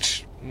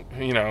 which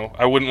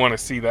I wouldn't want to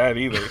see that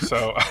either.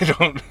 So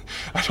I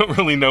don't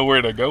really know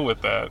where to go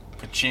with that.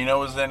 Pacino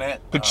was in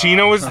it.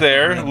 Pacino was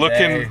there,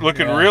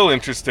 looking real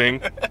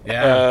interesting.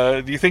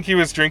 Yeah. Do you think he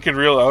was drinking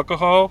real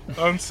alcohol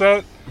on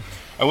set?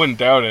 I wouldn't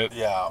doubt it.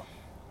 Yeah.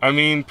 I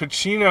mean,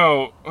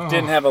 Pacino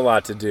didn't have a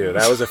lot to do.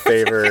 That was a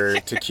favor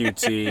to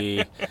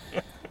QT.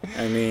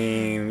 I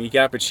mean, you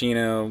got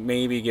Pacino.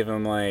 Maybe give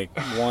him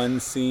one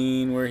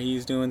scene where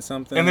he's doing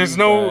something. And there's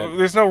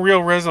no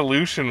real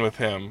resolution with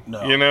him.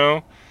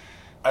 No.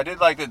 I did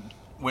like that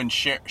when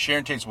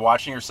Sharon Tate's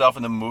watching herself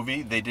in the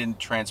movie. They didn't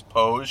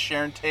transpose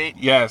Sharon Tate.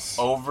 Yes.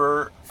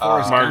 Over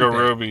Margot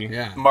Robbie.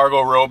 Yeah.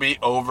 Margot Robbie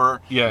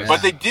over. Yes.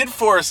 But they did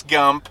Forrest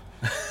Gump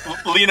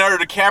Leonardo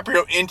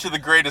DiCaprio into The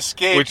Great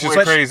Escape, which is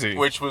crazy,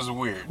 which was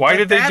weird. Why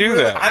did they do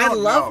that? I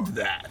loved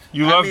that.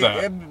 You loved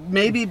that?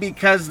 Maybe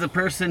because the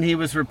person he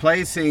was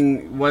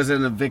replacing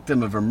wasn't a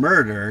victim of a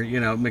murder.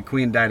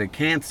 McQueen died of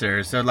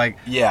cancer, so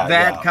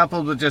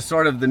coupled with just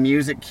sort of the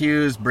music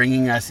cues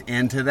bringing us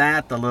into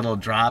that, the little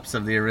drops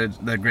of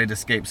the Great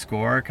Escape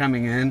score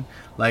coming in.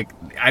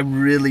 I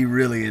really,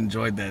 really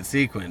enjoyed that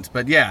sequence.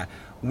 But yeah,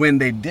 when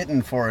they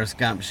didn't Forrest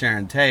Gump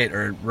Sharon Tate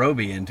or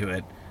Robbie into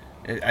it,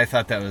 I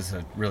thought that was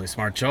a really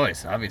smart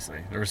choice, obviously.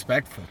 A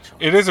respectful choice.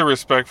 It is a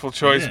respectful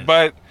choice,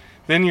 but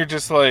then you're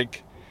just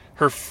like,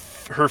 her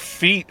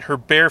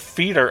bare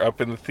feet are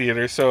up in the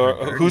theater, so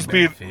who's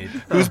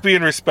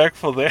being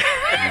respectful there?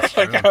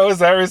 Like, how is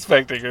that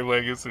respecting her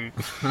legacy?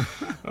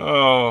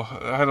 Oh,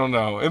 I don't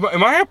know.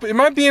 Am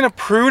I being a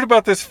prude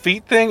about this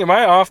feet thing? Am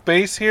I off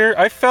base here?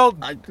 I felt...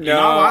 No,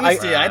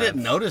 honestly, I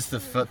didn't notice the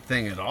foot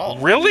thing at all.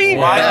 Really?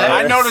 Well,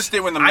 I noticed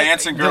it when the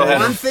Manson girl had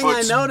her one thing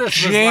I noticed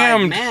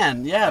jammed. was like,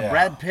 man,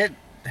 Brad Pitt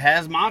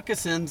has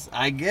moccasins.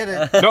 I get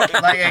it. No,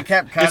 like I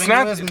kept cutting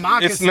to his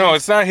moccasins.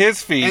 It's not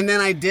his feet. And then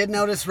I did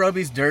notice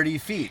Roby's dirty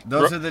feet.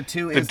 Those are the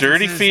two. The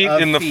dirty feet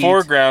in the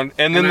foreground,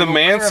 and then the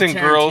Manson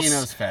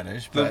girls.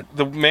 Fetish,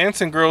 the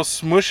Manson girl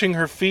smushing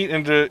her feet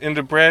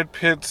into Brad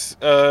Pitt's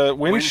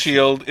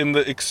windshield in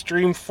the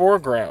extreme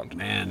foreground.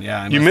 Man,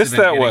 yeah, you missed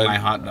that one. My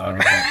hot dog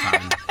at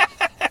that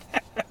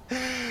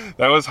time.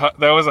 That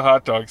was a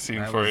hot dog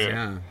scene for you.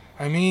 Yeah.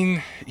 I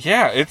mean,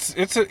 yeah, it's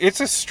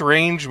a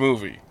strange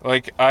movie.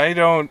 Like, I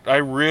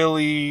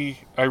really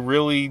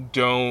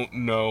don't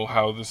know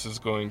how this is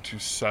going to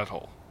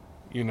settle,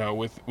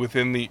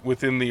 within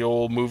the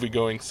old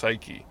movie-going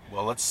psyche.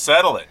 Well, let's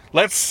settle it.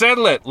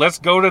 Let's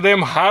go to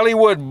them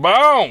Hollywood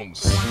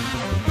bounds.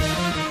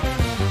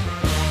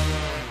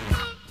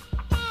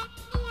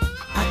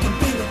 I can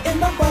feel it in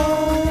my bones.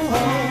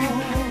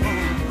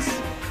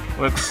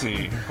 Let's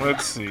see.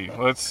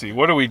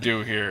 What do we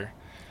do here?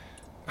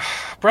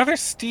 Brother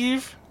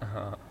Steve,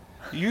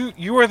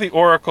 you are the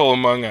oracle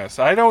among us.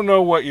 I don't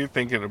know what you're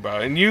thinking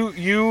about, and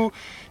you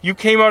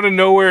came out of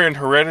nowhere in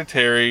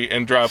Hereditary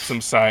and dropped some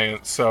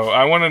science. So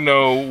I want to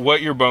know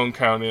what your bone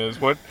count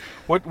is. What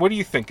are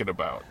you thinking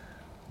about?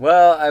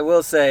 Well, I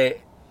will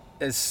say,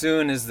 as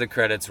soon as the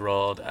credits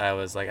rolled, I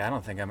was like, I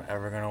don't think I'm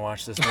ever gonna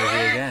watch this movie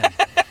again.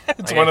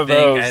 It's one of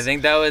those. I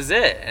think that was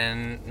it,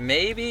 and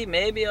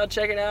maybe I'll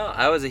check it out.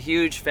 I was a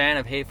huge fan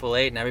of Hateful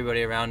Eight, and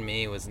everybody around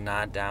me was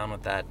not down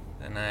with that.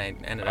 And I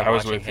ended up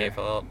watching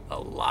Hateful a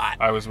lot.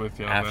 I was with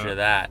you on after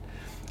that.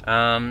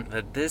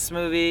 But this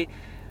movie,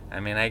 I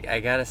mean, I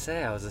gotta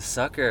say, I was a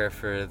sucker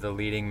for the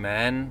leading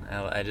men.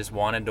 I just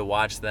wanted to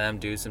watch them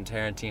do some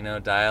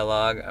Tarantino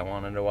dialogue. I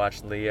wanted to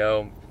watch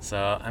Leo. So,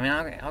 I mean,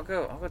 I'll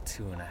go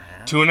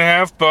 2.5.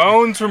 2.5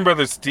 bones from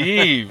Brother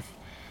Steve.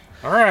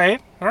 All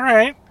right.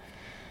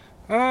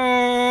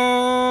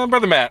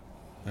 Brother Matt.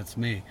 That's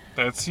me.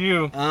 That's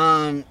you.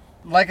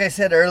 Like I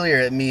said earlier,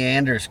 it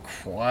meanders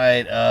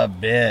quite a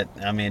bit.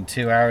 I mean,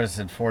 2 hours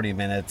and 40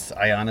 minutes.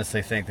 I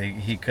honestly think that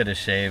he could have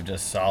shaved a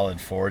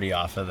solid 40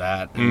 off of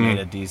that and made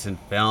a decent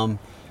film.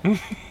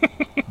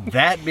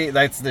 That's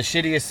the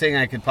shittiest thing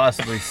I could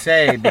possibly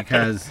say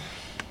because,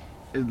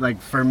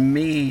 like, for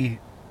me,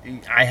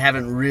 I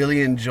haven't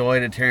really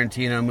enjoyed a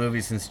Tarantino movie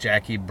since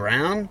Jackie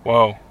Brown.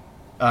 Whoa.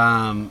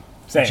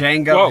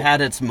 Django had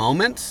its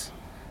moments.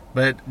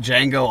 But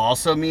Django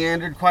also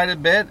meandered quite a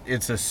bit.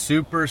 It's a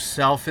super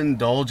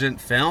self-indulgent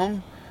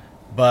film,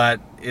 but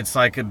it's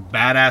like a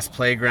badass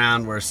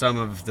playground where some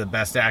of the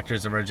best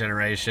actors of our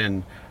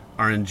generation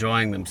are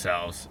enjoying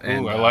themselves.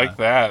 And, ooh, I like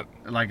that.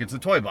 Like it's a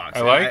toy box.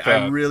 I like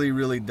that. I really,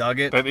 really dug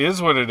it. That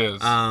is what it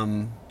is.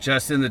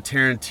 Just in the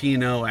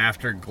Tarantino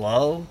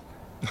afterglow,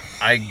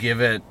 I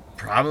give it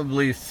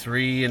probably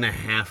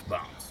 3.5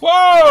 bones.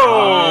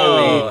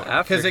 Whoa!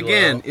 Because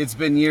again, it's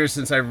been years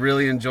since I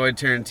really enjoyed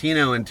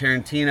Tarantino, and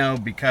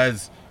Tarantino,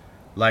 because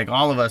like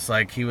all of us,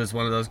 like he was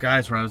one of those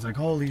guys where I was like,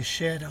 holy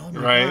shit, oh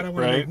my God, I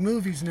want to make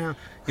movies now.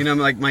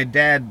 Like my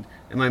dad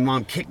and my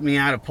mom kicked me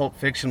out of Pulp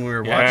Fiction. We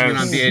were watching it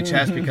on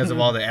VHS because of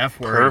all the F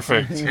words.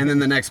 Perfect. And then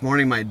the next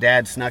morning, my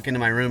dad snuck into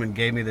my room and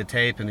gave me the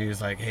tape, and he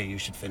was like, hey, you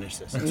should finish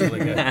this. It's really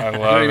good. I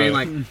love it.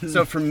 Like,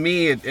 so for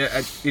me,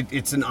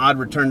 it's an odd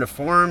return to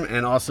form,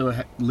 and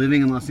also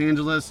living in Los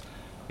Angeles.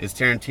 Is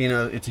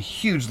Tarantino, it's a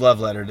huge love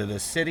letter to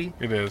this city.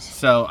 It is.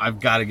 So I've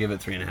got to give it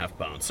 3.5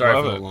 bones. Sorry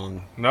for the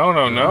long. No.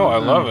 I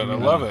love it. I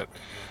love it.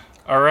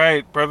 All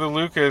right, Brother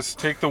Lucas,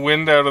 take the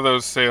wind out of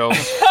those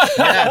sails.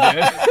 Yeah,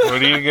 dude. What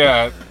do you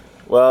got?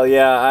 Well,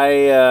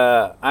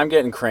 yeah, I'm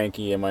getting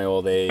cranky in my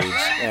old age,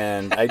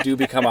 and I do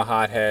become a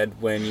hothead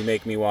when you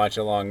make me watch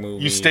a long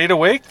movie. You stayed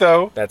awake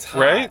though. That's hot.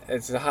 Right?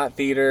 It's a hot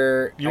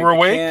theater. You were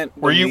awake?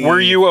 Were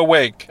you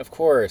awake? Of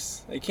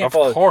course. You can't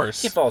fall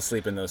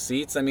asleep in those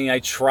seats. I mean, I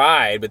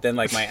tried, but then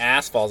like my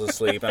ass falls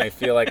asleep, and I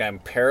feel like I'm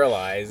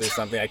paralyzed or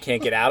something. I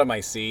can't get out of my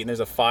seat, and there's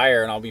a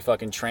fire, and I'll be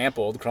fucking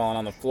trampled crawling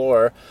on the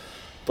floor.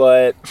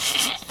 But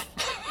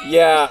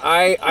yeah,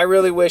 I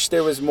really wish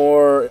there was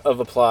more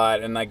of a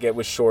plot and like it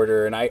was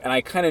shorter. And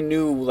I kind of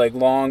knew like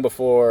long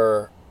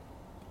before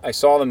I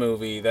saw the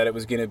movie that it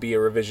was going to be a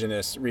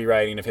revisionist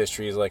rewriting of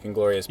history, like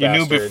Inglourious Basterds. You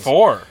knew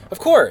before, of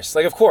course,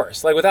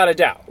 like without a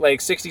doubt,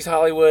 like 60s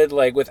Hollywood,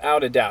 like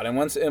without a doubt. And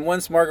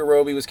once Margot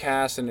Robbie was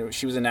cast and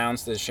she was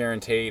announced as Sharon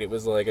Tate, it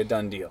was like a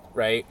done deal,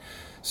 right?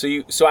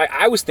 So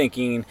I was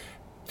thinking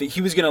that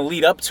he was going to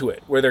lead up to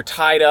it, where they're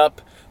tied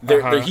up.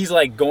 He's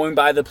like going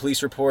by the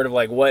police report of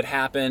like what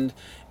happened,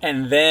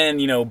 and then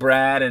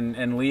Brad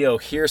and Leo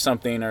hear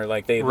something or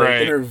like they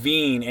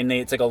intervene, and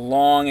it's like a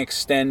long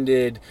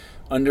extended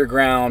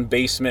underground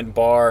basement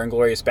bar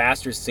Inglourious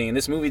Basterds scene.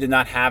 This movie did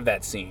not have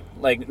that scene.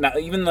 Like not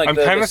even like I'm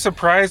kind of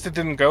surprised it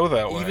didn't go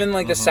that way. Even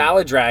like the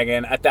Salad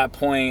Dragon at that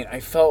point, I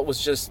felt was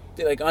just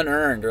like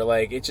unearned, or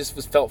like it just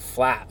felt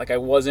flat. Like I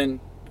wasn't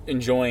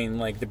enjoying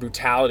like the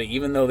brutality,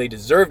 even though they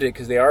deserved it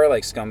because they are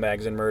like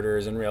scumbags and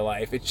murderers in real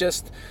life. It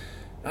just,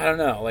 I don't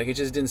know, like it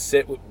just didn't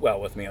sit well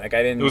with me. Like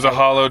I didn't. It was a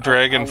hollow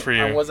dragon for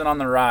you. I wasn't on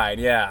the ride,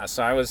 yeah.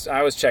 So I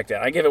was checked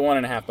out. I give it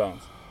 1.5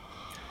 bones.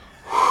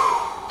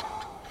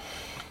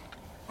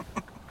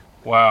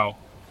 Wow.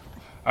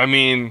 I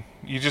mean,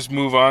 you just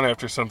move on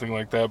after something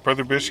like that.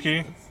 Brother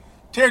Bishke?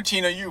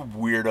 Tarantino, you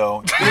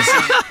weirdo.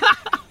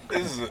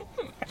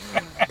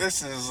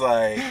 This is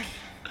like,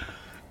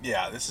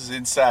 yeah, this is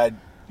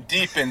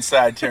deep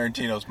inside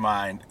Tarantino's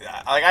mind.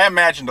 Like, I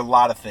imagined a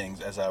lot of things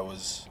as I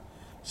was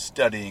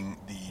studying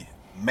the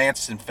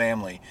Manson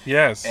family.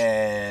 Yes.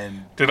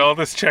 And did all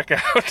this check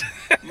out?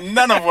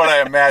 None of what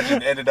I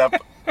imagined ended up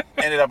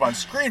on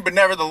screen, but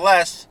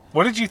nevertheless.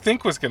 What did you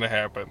think was going to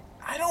happen?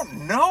 I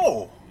don't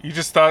know. You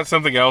just thought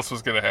something else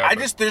was going to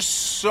happen. There's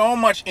so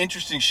much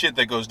interesting shit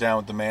that goes down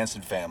with the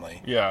Manson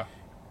family. Yeah.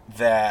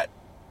 That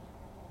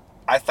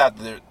I thought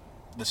the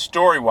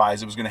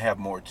story-wise, it was going to have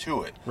more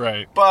to it.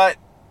 Right. But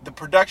the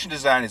production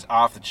design is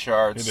off the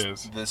charts. It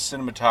is. The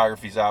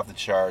cinematography is off the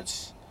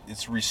charts.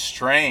 It's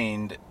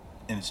restrained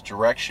in its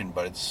direction,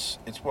 but it's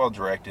well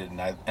directed,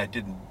 and I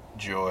did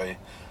enjoy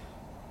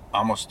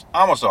almost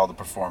all the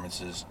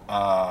performances.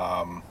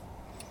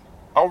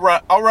 I'll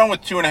run with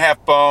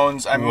 2.5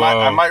 bones. I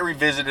might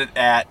revisit it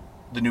at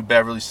the New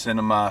Beverly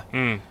Cinema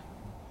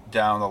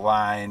down the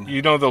line.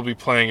 You know they'll be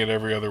playing it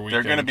every other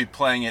weekend. They're going to be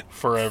playing it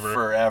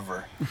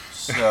forever.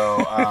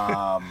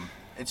 So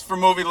it's for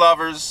movie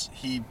lovers.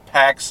 He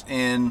packs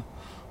in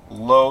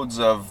loads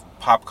of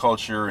pop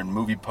culture and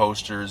movie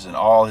posters and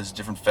all his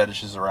different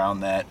fetishes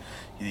around that.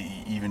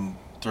 He even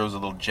throws a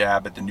little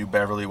jab at the New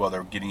Beverly while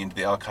they're getting into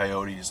the El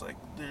Coyote. He's like,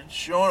 they're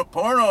showing a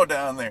porno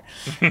down there.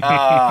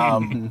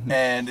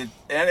 And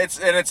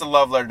it's a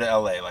love letter to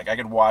LA. Like, I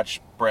could watch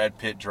Brad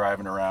Pitt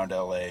driving around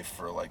LA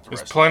for like the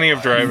rest of my life. There's plenty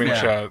of driving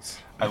shots.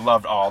 I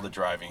loved all the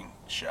driving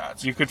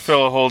shots. You could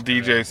fill a whole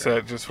DJ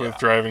set just with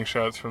driving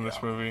shots from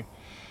this movie.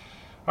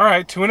 All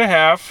right,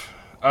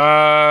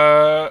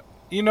 2.5.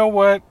 You know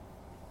what?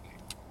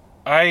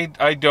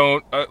 I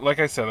don't, like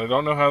I said, I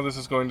don't know how this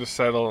is going to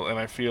settle, and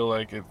I feel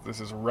like this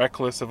is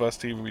reckless of us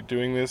to even be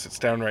doing this. It's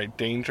downright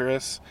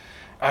dangerous.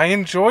 I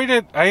enjoyed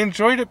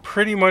it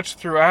pretty much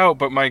throughout,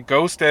 but my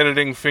ghost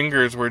editing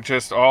fingers were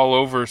just all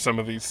over some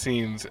of these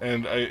scenes,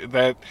 and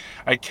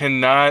I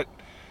cannot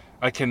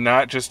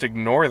just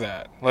ignore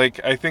that.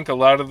 Like, I think a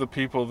lot of the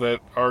people that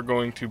are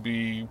going to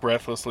be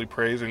breathlessly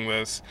praising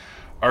this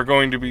are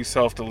going to be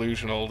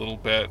self-delusional a little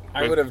bit.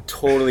 I would have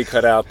totally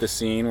cut out the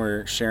scene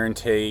where Sharon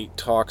Tate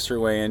talks her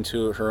way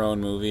into her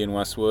own movie in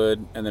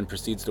Westwood and then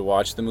proceeds to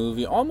watch the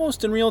movie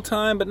almost in real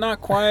time, but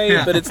not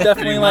quite. But it's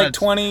definitely like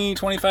 20,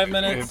 25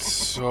 minutes. It's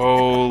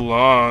so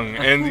long.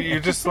 And you're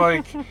just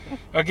like,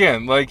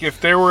 again, like if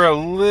there were a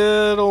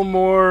little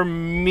more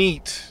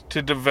meat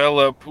to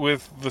develop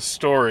with the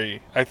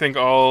story, I think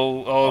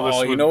all of this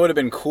would... You know what would have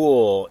been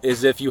cool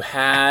is if you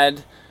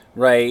had...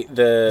 Right,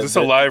 Is this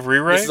a live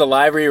rewrite? This is a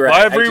live rewrite.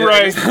 Live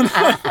rewrite.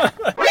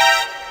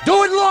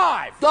 Do it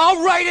live.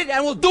 I'll write it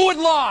and we'll do it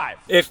live.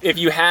 If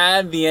you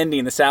had the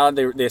ending, the salad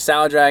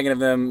dragon of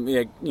them,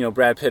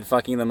 Brad Pitt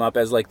fucking them up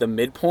as like the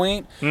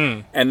midpoint,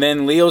 and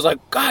then Leo's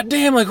like, God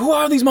damn, like who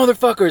are these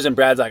motherfuckers? And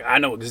Brad's like, I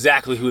know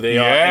exactly who they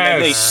are. And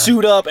then they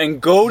suit up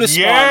and go to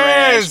Spawn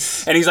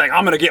Ranch, and he's like,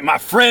 I'm gonna get my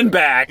friend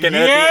back. And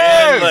at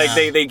the end,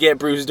 like they get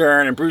Bruce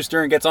Dern, and Bruce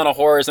Dern gets on a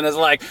horse and is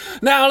like,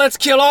 now let's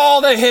kill all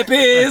the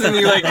hippies, and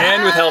you like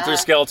end with Helter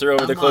Skelter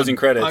over the closing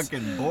credits.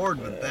 Fucking bored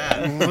with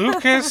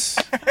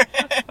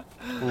that.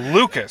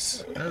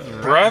 Lucas,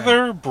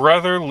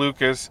 brother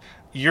Lucas,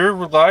 your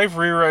live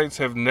rewrites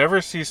have never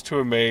ceased to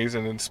amaze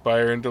and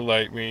inspire and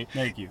delight me.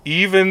 Thank you.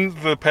 Even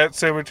the Pet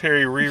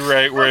Sematary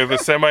rewrite where the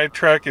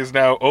semi-truck is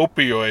now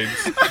opioids.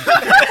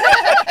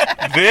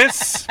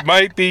 This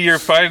might be your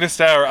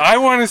finest hour. I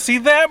want to see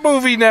that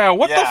movie now.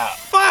 What the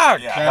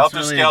fuck? Yeah,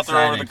 Helter Skelter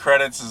over the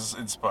credits is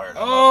inspired.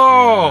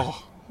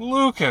 Oh,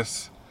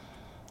 Lucas.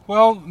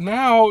 Well,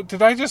 now,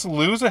 did I just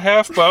lose a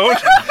half bone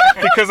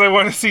because I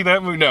want to see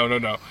that movie?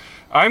 No.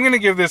 I'm going to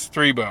give this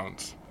 3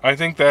 bones. I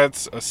think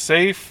that's a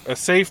safe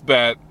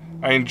bet.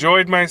 I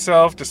enjoyed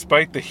myself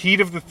despite the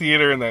heat of the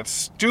theater and that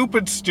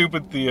stupid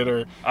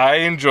theater. I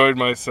enjoyed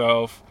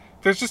myself.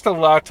 There's just a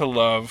lot to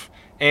love.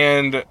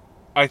 And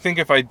I think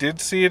if I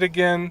did see it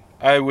again,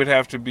 I would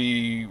have to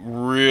be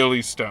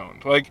really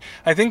stoned. Like,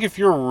 I think if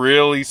you're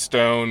really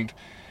stoned,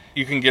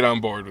 you can get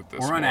on board with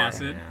this. Or on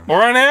acid.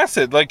 Or on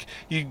acid. Like,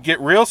 you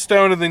get real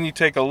stoned and then you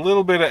take a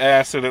little bit of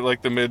acid at,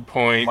 like, the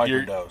midpoint.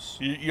 Microdose.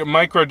 You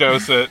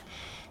microdose it.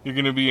 You're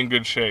going to be in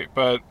good shape.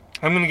 But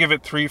I'm going to give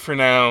it 3 for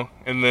now.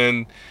 And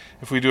then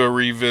if we do a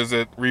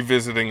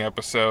revisiting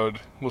episode,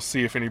 we'll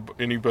see if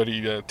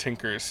anybody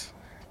tinkers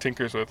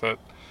with it.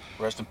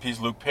 Rest in peace,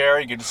 Luke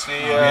Perry. Good to see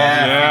you.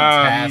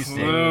 Yeah,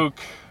 Luke.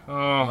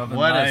 Oh,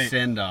 what a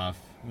send-off.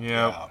 Yep.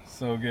 Yeah.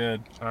 So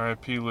good.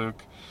 R.I.P.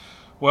 Luke.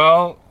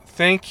 Well,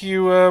 thank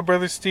you,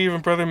 Brother Steve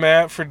and Brother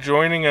Matt, for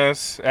joining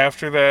us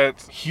after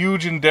that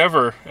huge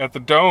endeavor at the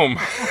Dome.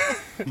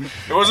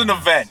 It was an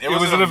event. It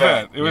was an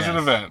event. It was an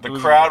event. The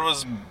crowd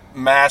was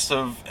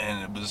massive,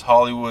 and it was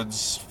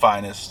Hollywood's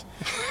finest.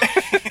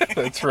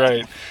 That's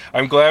right.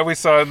 I'm glad we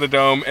saw it in the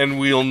Dome, and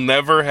we'll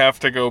never have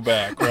to go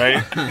back,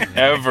 right?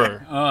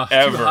 Ever.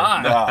 Ever. No.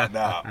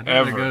 I'd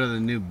rather go to the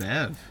new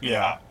Bev.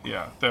 Yeah,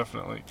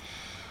 definitely.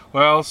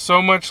 Well,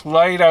 so much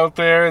light out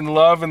there and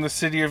love in the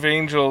City of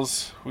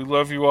Angels. We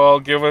love you all.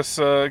 Give us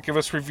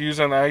reviews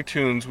on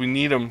iTunes. We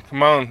need them.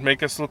 Come on,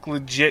 make us look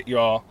legit,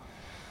 y'all.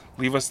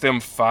 Leave us them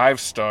 5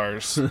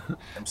 stars.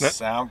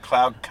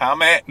 SoundCloud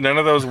comment. None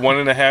of those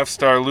 1.5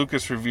 star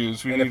Lucas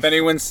reviews. And if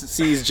anyone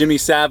sees Jimmy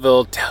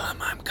Savile, tell him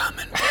I'm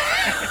coming.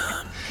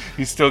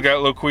 He's still got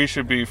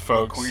Loquisha beef,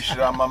 folks.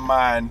 Loquisha on my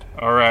mind.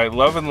 All right,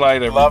 love and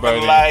light, everybody. Love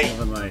and light.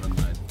 Love and light.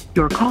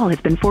 Your call has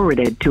been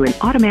forwarded to an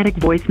automatic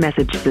voice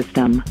message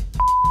system.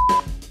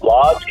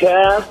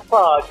 Lodgecast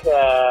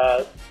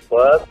Podcast.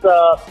 What's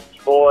up? It's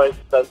your boy,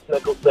 Spence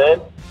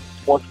Nicholson.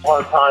 Once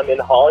Upon a Time in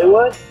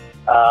Hollywood.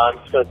 I'm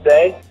just going to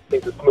say, I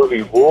think this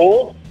movie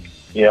ruled.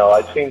 You know,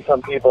 I've seen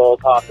some people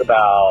talk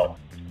about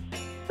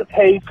the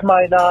pace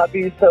might not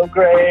be so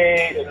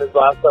great in his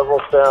last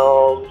several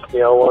films. You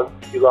know,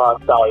 once he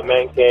lost Sally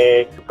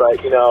Menke.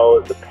 But, you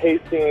know, the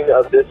pacing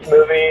of this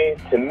movie,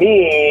 to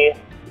me,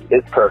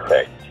 is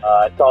perfect.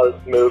 I saw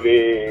this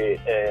movie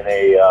in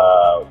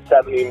a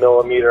 70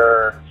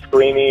 millimeter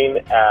screening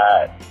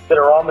at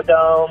Cinerama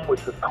Dome,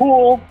 which was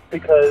cool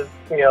because,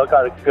 you know, it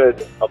got a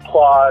good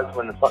applause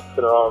when the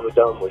Cinerama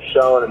Dome was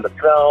shown in the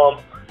film.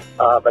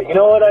 But you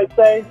know what I'd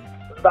say? It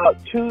was about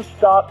 2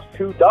 stops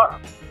too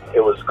dark. It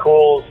was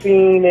cool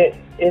seeing it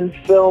in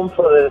film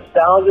for the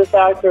nostalgia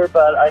factor,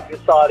 but I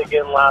just saw it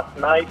again last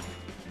night,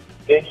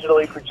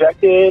 digitally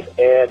projected,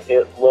 and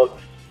it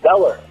looks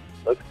stellar.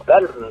 It looks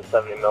better than the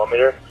 70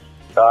 millimeter.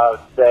 So I would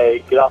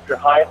say get off your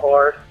high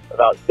horse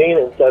about seeing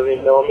it in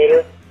 70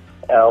 millimeter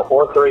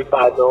or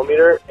 35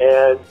 millimeter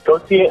and go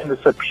see it in the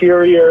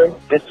superior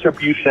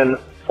distribution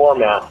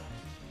format,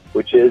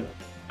 which is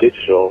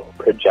digital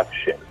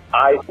projection.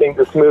 I think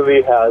this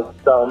movie has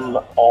some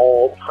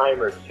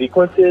all-timer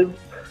sequences.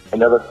 I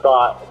never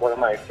thought one of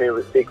my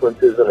favorite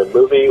sequences in a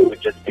movie would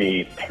just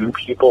be 2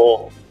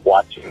 people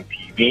watching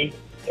TV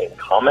and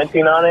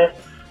commenting on it,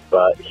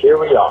 but here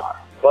we are.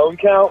 Bone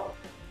count,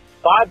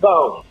 5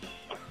 bones.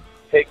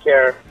 Take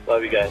care.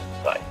 Love you guys.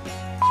 Bye.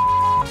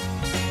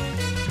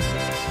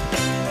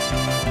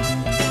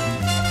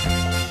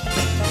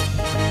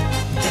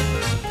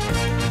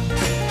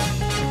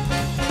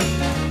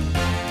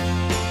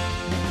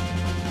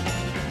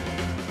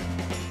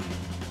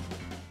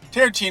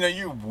 Tarantino,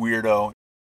 you weirdo.